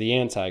person of the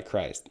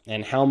Antichrist.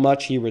 And how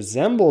much he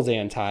resembles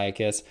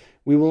Antiochus,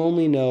 we will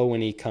only know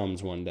when he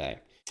comes one day.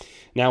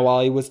 Now,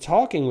 while he was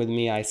talking with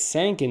me, I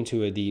sank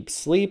into a deep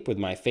sleep with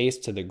my face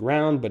to the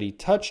ground, but he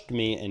touched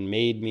me and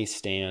made me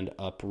stand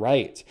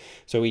upright.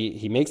 So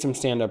he makes him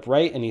stand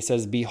upright, and he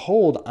says,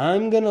 "Behold,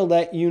 I'm going to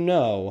let you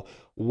know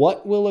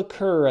what will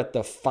occur at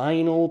the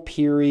final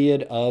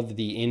period of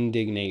the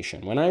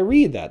indignation." When I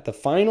read that, the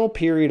final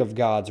period of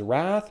God's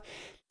wrath,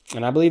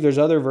 and I believe there's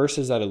other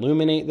verses that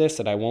illuminate this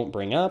that I won't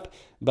bring up,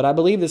 but I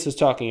believe this is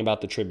talking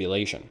about the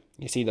tribulation.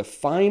 You see, the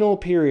final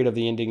period of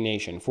the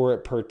indignation, for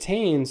it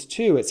pertains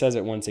to, it says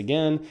it once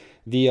again,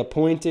 the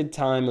appointed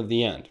time of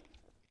the end.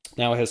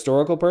 Now, a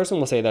historical person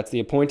will say that's the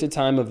appointed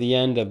time of the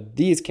end of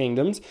these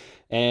kingdoms,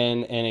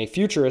 and a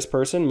futurist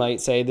person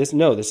might say, this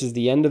is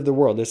the end of the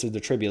world, this is the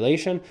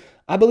tribulation.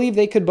 I believe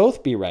they could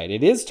both be right.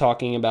 It is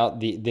talking about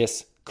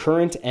this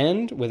current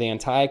end with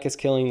Antiochus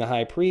killing the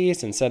high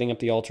priest and setting up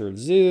the altar of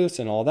Zeus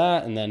and all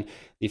that, and then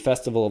the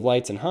Festival of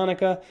Lights and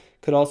Hanukkah.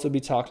 Could also be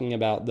talking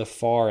about the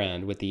far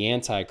end with the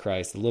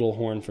Antichrist, the little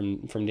horn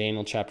from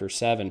Daniel chapter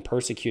 7,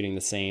 persecuting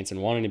the saints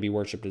and wanting to be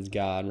worshipped as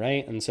God,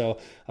 right? And so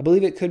I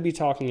believe it could be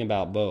talking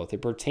about both.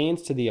 It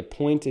pertains to the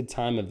appointed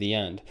time of the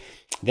end.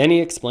 Then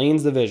he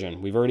explains the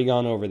vision. We've already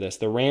gone over this.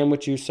 The ram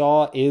which you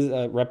saw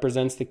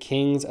represents the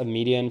kings of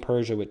Media and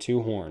Persia with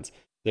 2 horns.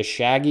 The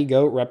shaggy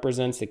goat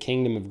represents the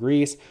kingdom of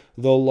Greece.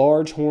 The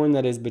large horn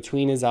that is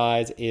between his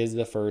eyes is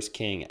the first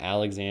king,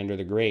 Alexander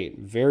the Great.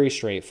 Very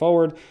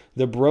straightforward.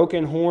 The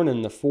broken horn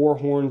and the 4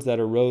 horns that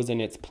arose in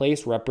its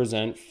place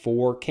represent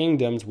 4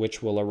 kingdoms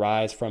which will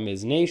arise from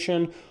his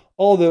nation,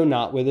 although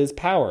not with his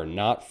power,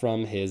 not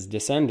from his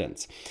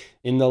descendants.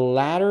 In the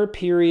latter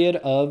period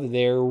of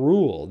their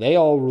rule, they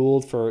all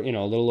ruled for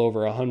a little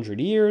over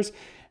 100 years.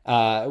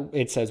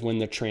 It says, when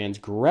the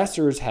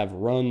transgressors have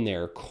run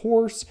their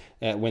course,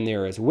 when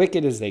they're as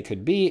wicked as they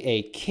could be,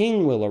 a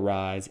king will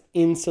arise,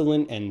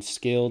 insolent and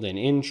skilled in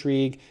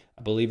intrigue.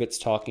 I believe it's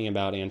talking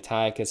about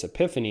Antiochus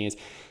Epiphanes.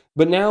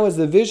 But now, as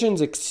the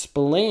vision's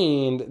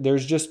explained,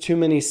 there's just too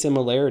many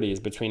similarities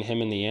between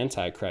him and the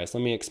Antichrist.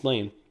 Let me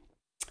explain.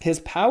 His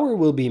power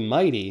will be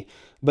mighty,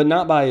 but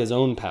not by his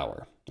own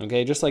power.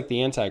 Okay, just like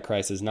the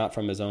Antichrist is not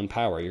from his own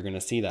power, you're going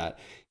to see that.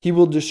 He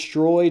will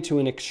destroy to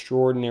an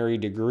extraordinary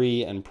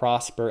degree and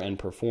prosper and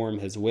perform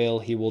his will.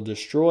 He will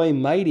destroy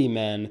mighty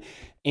men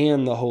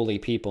and the holy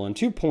people. And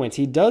 2 points,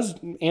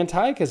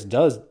 Antiochus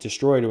does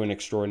destroy to an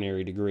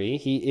extraordinary degree.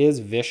 He is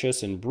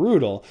vicious and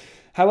brutal.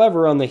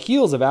 However, on the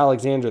heels of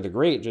Alexander the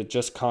Great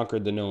just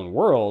conquered the known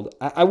world,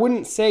 I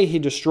wouldn't say he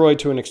destroyed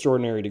to an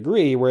extraordinary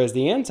degree, whereas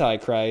the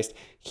Antichrist,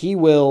 he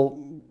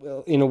will,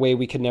 in a way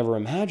we could never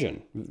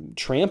imagine,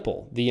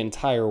 trample the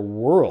entire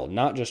world,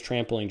 not just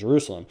trampling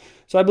Jerusalem.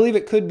 So I believe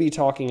it could be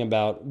talking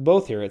about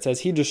both here. It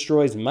says he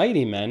destroys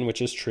mighty men,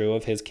 which is true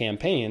of his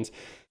campaigns,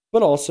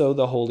 but also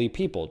the holy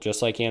people,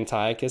 just like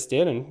Antiochus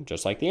did and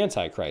just like the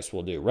Antichrist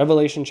will do.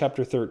 Revelation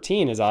chapter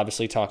 13 is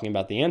obviously talking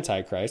about the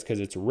Antichrist because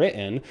it's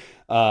written,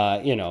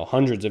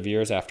 hundreds of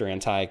years after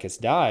Antiochus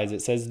dies.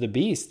 It says the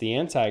beast, the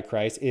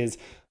Antichrist, is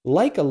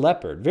like a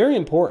leopard. Very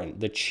important.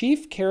 The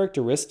chief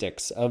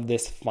characteristics of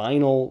this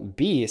final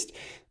beast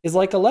is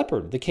like a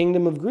leopard, the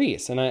kingdom of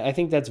Greece. And I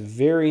think that's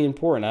very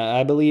important.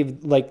 I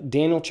believe, like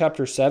Daniel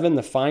chapter 7,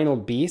 the final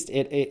beast,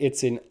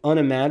 it's an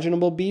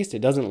unimaginable beast. It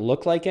doesn't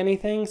look like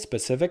anything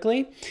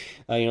specifically.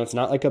 It's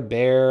not like a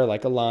bear,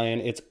 like a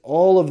lion. It's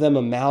all of them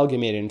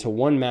amalgamated into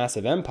one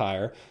massive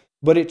empire.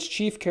 But its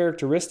chief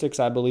characteristics,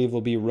 I believe,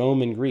 will be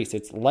Rome and Greece.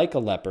 It's like a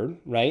leopard,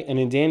 right? And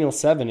in Daniel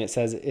 7, it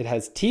says it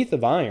has teeth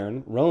of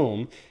iron,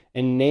 Rome,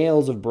 and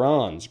nails of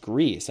bronze,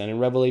 Greece. And in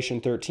Revelation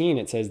 13,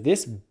 it says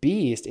this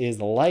beast is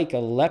like a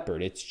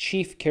leopard. Its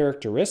chief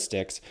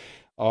characteristics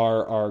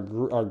are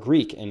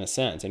Greek in a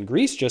sense. And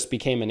Greece just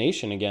became a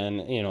nation again,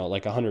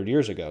 like 100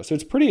 years ago. So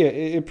it's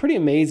pretty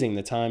amazing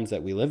the times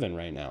that we live in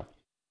right now.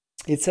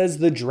 It says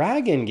the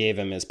dragon gave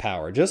him his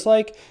power. Just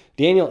like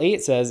Daniel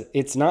 8 says,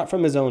 it's not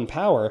from his own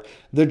power.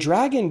 The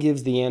dragon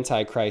gives the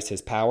Antichrist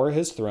his power,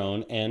 his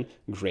throne, and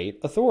great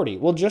authority.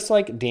 Well, just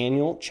like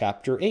Daniel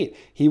chapter 8,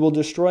 he will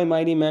destroy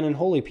mighty men and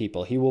holy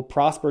people. He will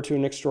prosper to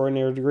an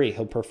extraordinary degree.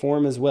 He'll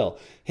perform his will.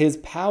 His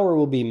power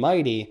will be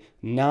mighty,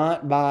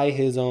 not by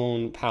his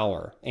own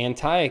power.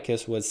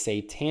 Antiochus was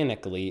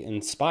satanically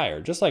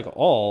inspired, just like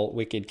all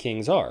wicked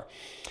kings are.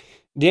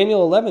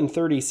 Daniel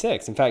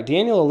 11:36. In fact,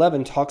 Daniel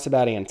 11 talks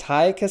about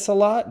Antiochus a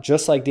lot,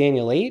 just like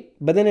Daniel 8,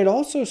 but then it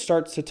also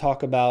starts to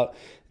talk about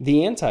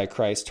the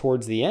Antichrist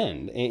towards the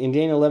end. In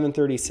Daniel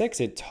 11:36,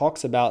 it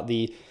talks about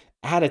the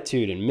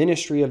attitude and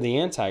ministry of the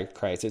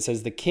Antichrist. It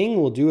says, the king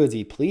will do as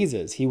he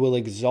pleases. He will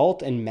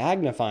exalt and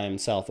magnify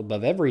himself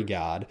above every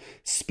god,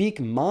 speak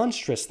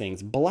monstrous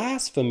things,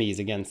 blasphemies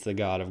against the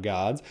God of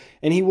gods,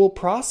 and he will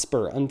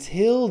prosper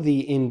until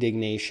the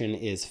indignation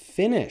is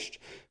finished.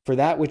 For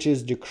that which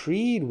is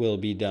decreed will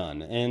be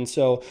done. And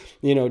so,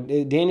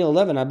 Daniel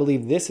 11, I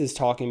believe this is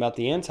talking about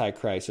the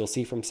Antichrist. You'll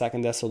see from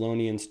 2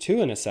 Thessalonians 2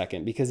 in a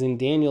second, because in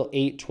Daniel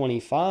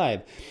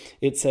 8:25,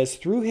 it says,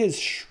 through his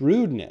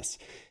shrewdness,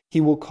 he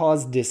will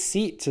cause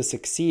deceit to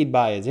succeed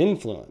by his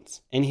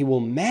influence, and he will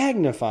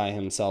magnify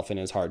himself in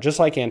his heart, just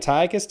like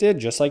Antiochus did,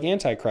 just like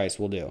Antichrist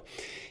will do.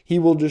 He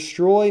will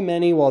destroy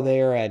many while they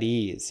are at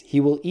ease.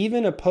 He will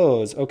even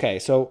oppose. Okay,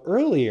 so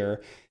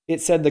earlier, it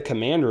said the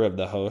commander of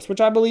the host,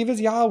 which I believe is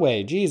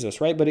Yahweh,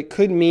 Jesus, right? But it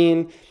could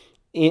mean,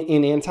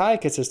 in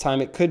Antiochus' time,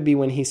 it could be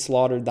when he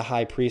slaughtered the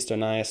high priest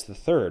Onias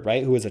III,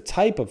 right? Who was a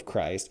type of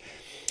Christ.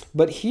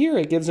 But here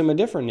it gives him a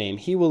different name.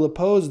 He will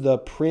oppose the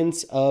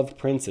Prince of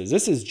Princes.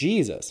 This is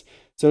Jesus.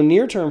 So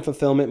near-term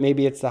fulfillment,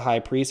 maybe it's the high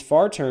priest.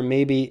 Far-term,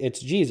 maybe it's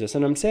Jesus.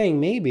 And I'm saying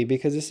maybe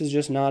because this is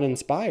just not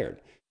inspired.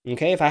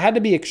 Okay, if I had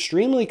to be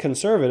extremely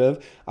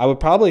conservative, I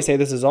would probably say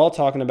this is all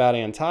talking about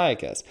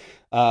Antiochus.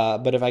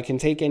 But if I can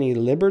take any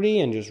liberty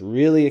and just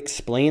really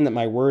explain that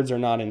my words are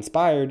not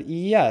inspired,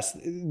 yes,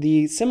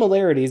 the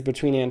similarities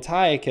between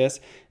Antiochus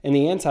and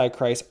the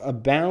Antichrist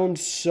abound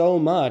so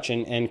much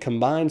and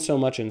combine so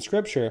much in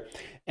Scripture.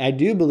 I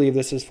do believe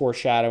this is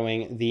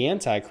foreshadowing the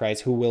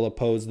Antichrist, who will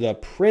oppose the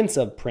Prince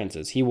of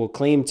Princes. He will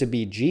claim to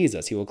be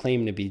Jesus. He will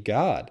claim to be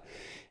God.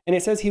 And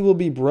it says he will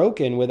be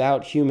broken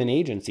without human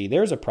agency.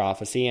 There's a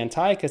prophecy.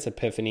 Antiochus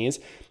Epiphanes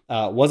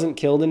wasn't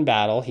killed in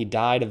battle. He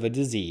died of a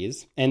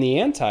disease. And the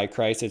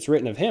Antichrist, it's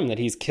written of him that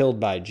he's killed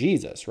by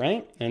Jesus,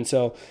 right? And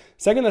so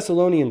 2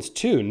 Thessalonians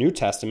 2, New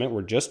Testament,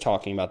 we're just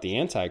talking about the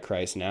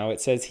Antichrist now. It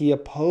says he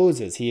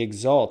opposes, he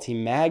exalts, he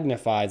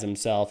magnifies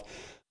himself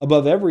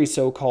above every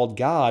so-called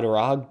God or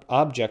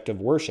object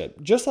of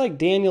worship. Just like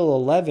Daniel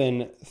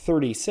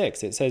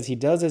 11:36, it says he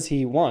does as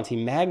he wants.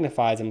 He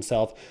magnifies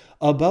himself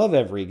above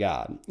every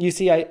god. You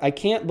see, I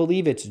can't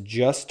believe it's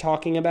just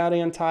talking about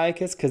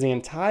Antiochus, because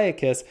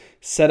Antiochus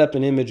set up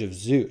an image of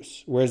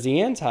Zeus, whereas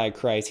the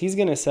Antichrist, he's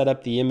going to set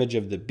up the image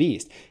of the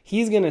beast.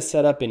 He's going to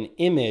set up an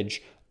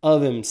image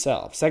of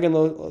himself.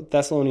 2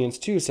 Thessalonians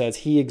 2 says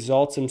he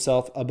exalts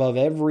himself above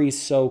every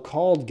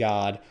so-called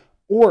god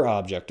or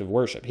object of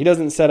worship. He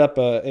doesn't set up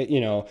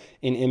an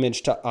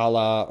image to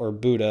Allah or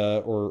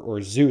Buddha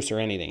or Zeus or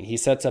anything. He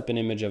sets up an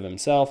image of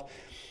himself.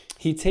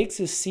 He takes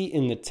his seat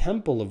in the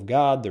temple of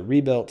God, the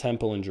rebuilt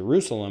temple in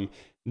Jerusalem,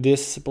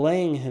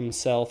 displaying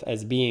himself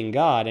as being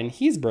God, and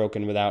he's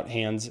broken without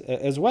hands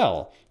as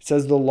well. It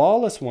says the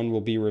lawless one will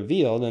be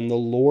revealed, and the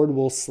Lord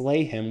will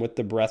slay him with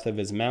the breath of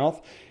his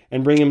mouth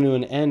and bring him to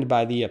an end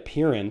by the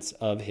appearance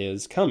of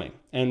his coming.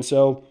 And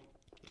so,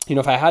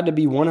 if I had to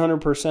be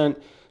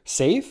 100%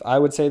 safe, I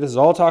would say this is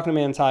all talking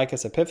about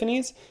Antiochus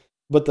Epiphanes,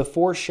 but the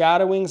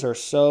foreshadowings are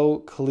so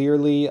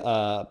clearly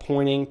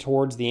pointing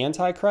towards the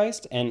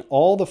Antichrist, and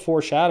all the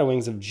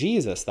foreshadowings of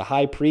Jesus, the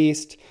high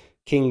priest,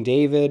 King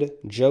David,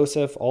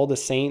 Joseph, all the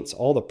saints,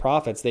 all the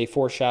prophets, they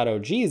foreshadow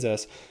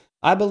Jesus.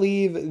 I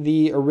believe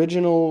the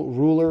original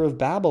ruler of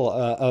Babel,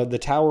 the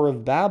Tower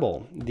of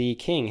Babel, the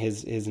king,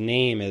 his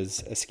name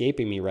is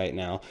escaping me right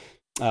now,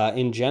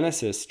 in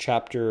Genesis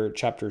chapter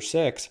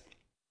 6,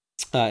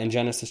 in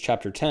Genesis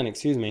chapter 10,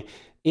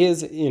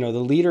 is, the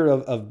leader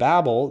of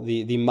Babel,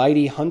 the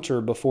mighty hunter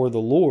before the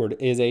Lord,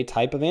 is a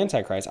type of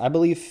Antichrist. I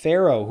believe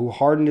Pharaoh, who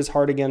hardened his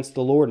heart against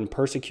the Lord and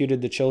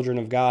persecuted the children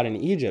of God in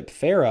Egypt,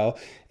 Pharaoh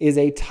is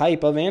a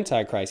type of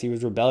Antichrist. He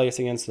was rebellious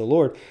against the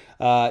Lord.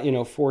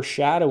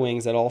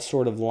 Foreshadowings that all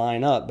sort of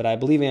line up, but I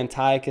believe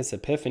Antiochus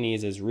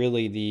Epiphanes is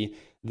really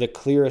the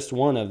clearest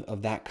one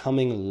of that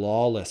coming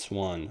lawless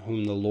one,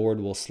 whom the Lord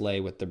will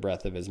slay with the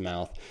breath of his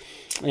mouth.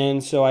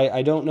 And so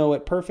I don't know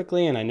it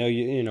perfectly, and I know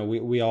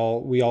we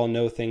all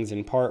know things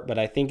in part, but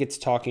I think it's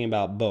talking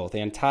about both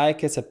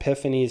Antiochus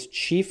Epiphanes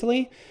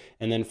chiefly,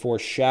 and then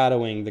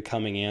foreshadowing the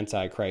coming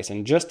Antichrist.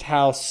 And just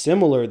how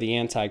similar the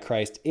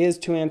Antichrist is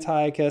to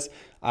Antiochus,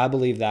 I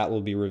believe that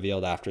will be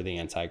revealed after the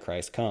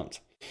Antichrist comes.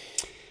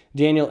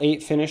 Daniel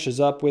 8 finishes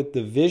up with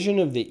the vision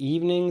of the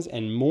evenings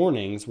and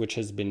mornings, which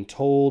has been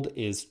told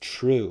is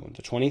true.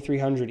 The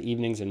 2300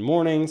 evenings and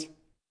mornings,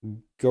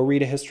 go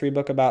read a history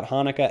book about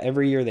Hanukkah.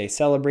 Every year they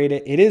celebrate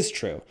it. It is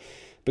true.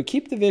 But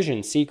keep the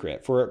vision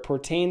secret, for it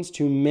pertains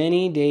to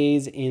many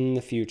days in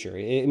the future.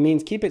 It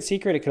means keep it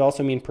secret. It could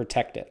also mean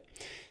protect it.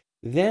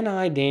 Then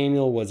I,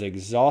 Daniel, was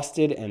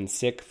exhausted and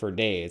sick for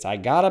days. I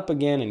got up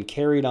again and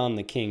carried on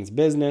the king's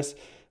business,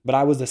 but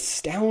I was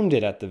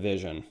astounded at the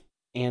vision,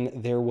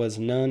 and there was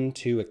none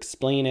to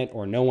explain it,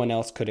 or no one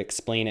else could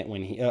explain it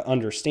when he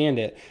understand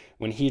it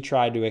when he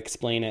tried to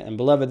explain it. And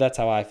beloved, that's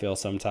how I feel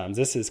sometimes.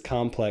 This is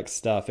complex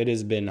stuff. It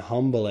has been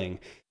humbling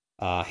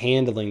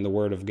handling the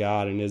word of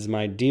God, and it is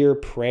my dear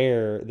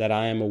prayer that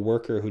I am a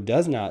worker who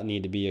does not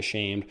need to be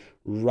ashamed,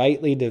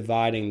 rightly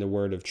dividing the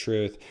word of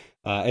truth.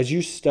 As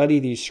you study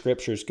these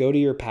scriptures, go to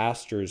your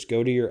pastors,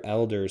 go to your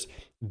elders,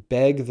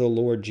 beg the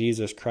Lord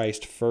Jesus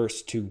Christ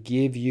first to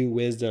give you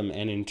wisdom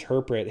and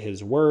interpret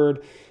his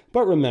word.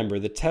 But remember,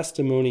 the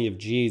testimony of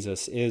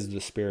Jesus is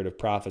the spirit of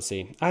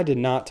prophecy. I did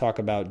not talk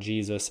about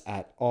Jesus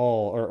at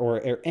all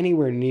or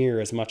anywhere near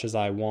as much as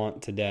I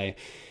want today.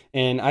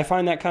 And I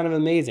find that kind of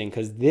amazing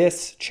because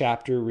this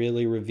chapter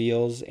really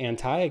reveals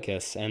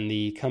Antiochus and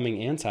the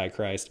coming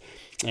Antichrist.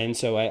 And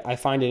so I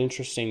find it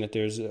interesting that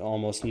there's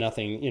almost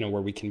nothing,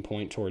 where we can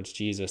point towards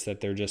Jesus,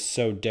 that they're just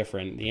so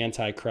different. The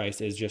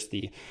Antichrist is just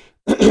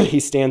he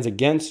stands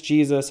against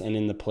Jesus and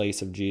in the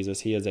place of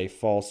Jesus. He is a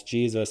false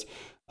Jesus.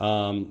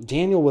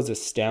 Daniel was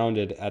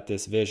astounded at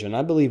this vision.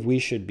 I believe we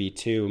should be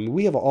too. I mean,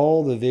 we have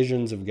all the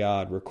visions of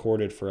God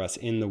recorded for us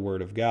in the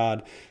Word of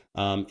God.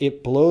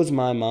 It blows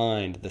my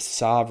mind, the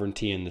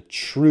sovereignty and the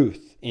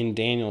truth in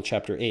Daniel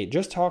chapter 8.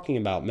 Just talking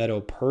about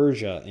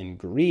Medo-Persia and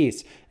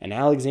Greece and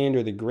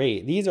Alexander the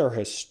Great. These are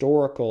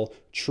historical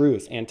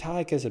truths.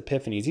 Antiochus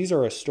Epiphanes, these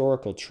are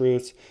historical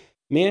truths.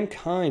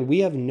 Mankind, we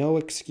have no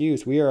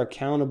excuse. We are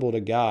accountable to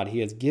God. He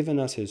has given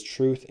us his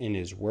truth in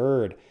his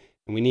word.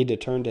 And we need to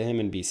turn to him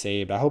and be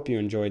saved. I hope you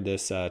enjoyed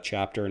this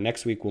chapter.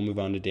 Next week, we'll move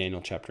on to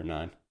Daniel chapter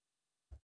 9.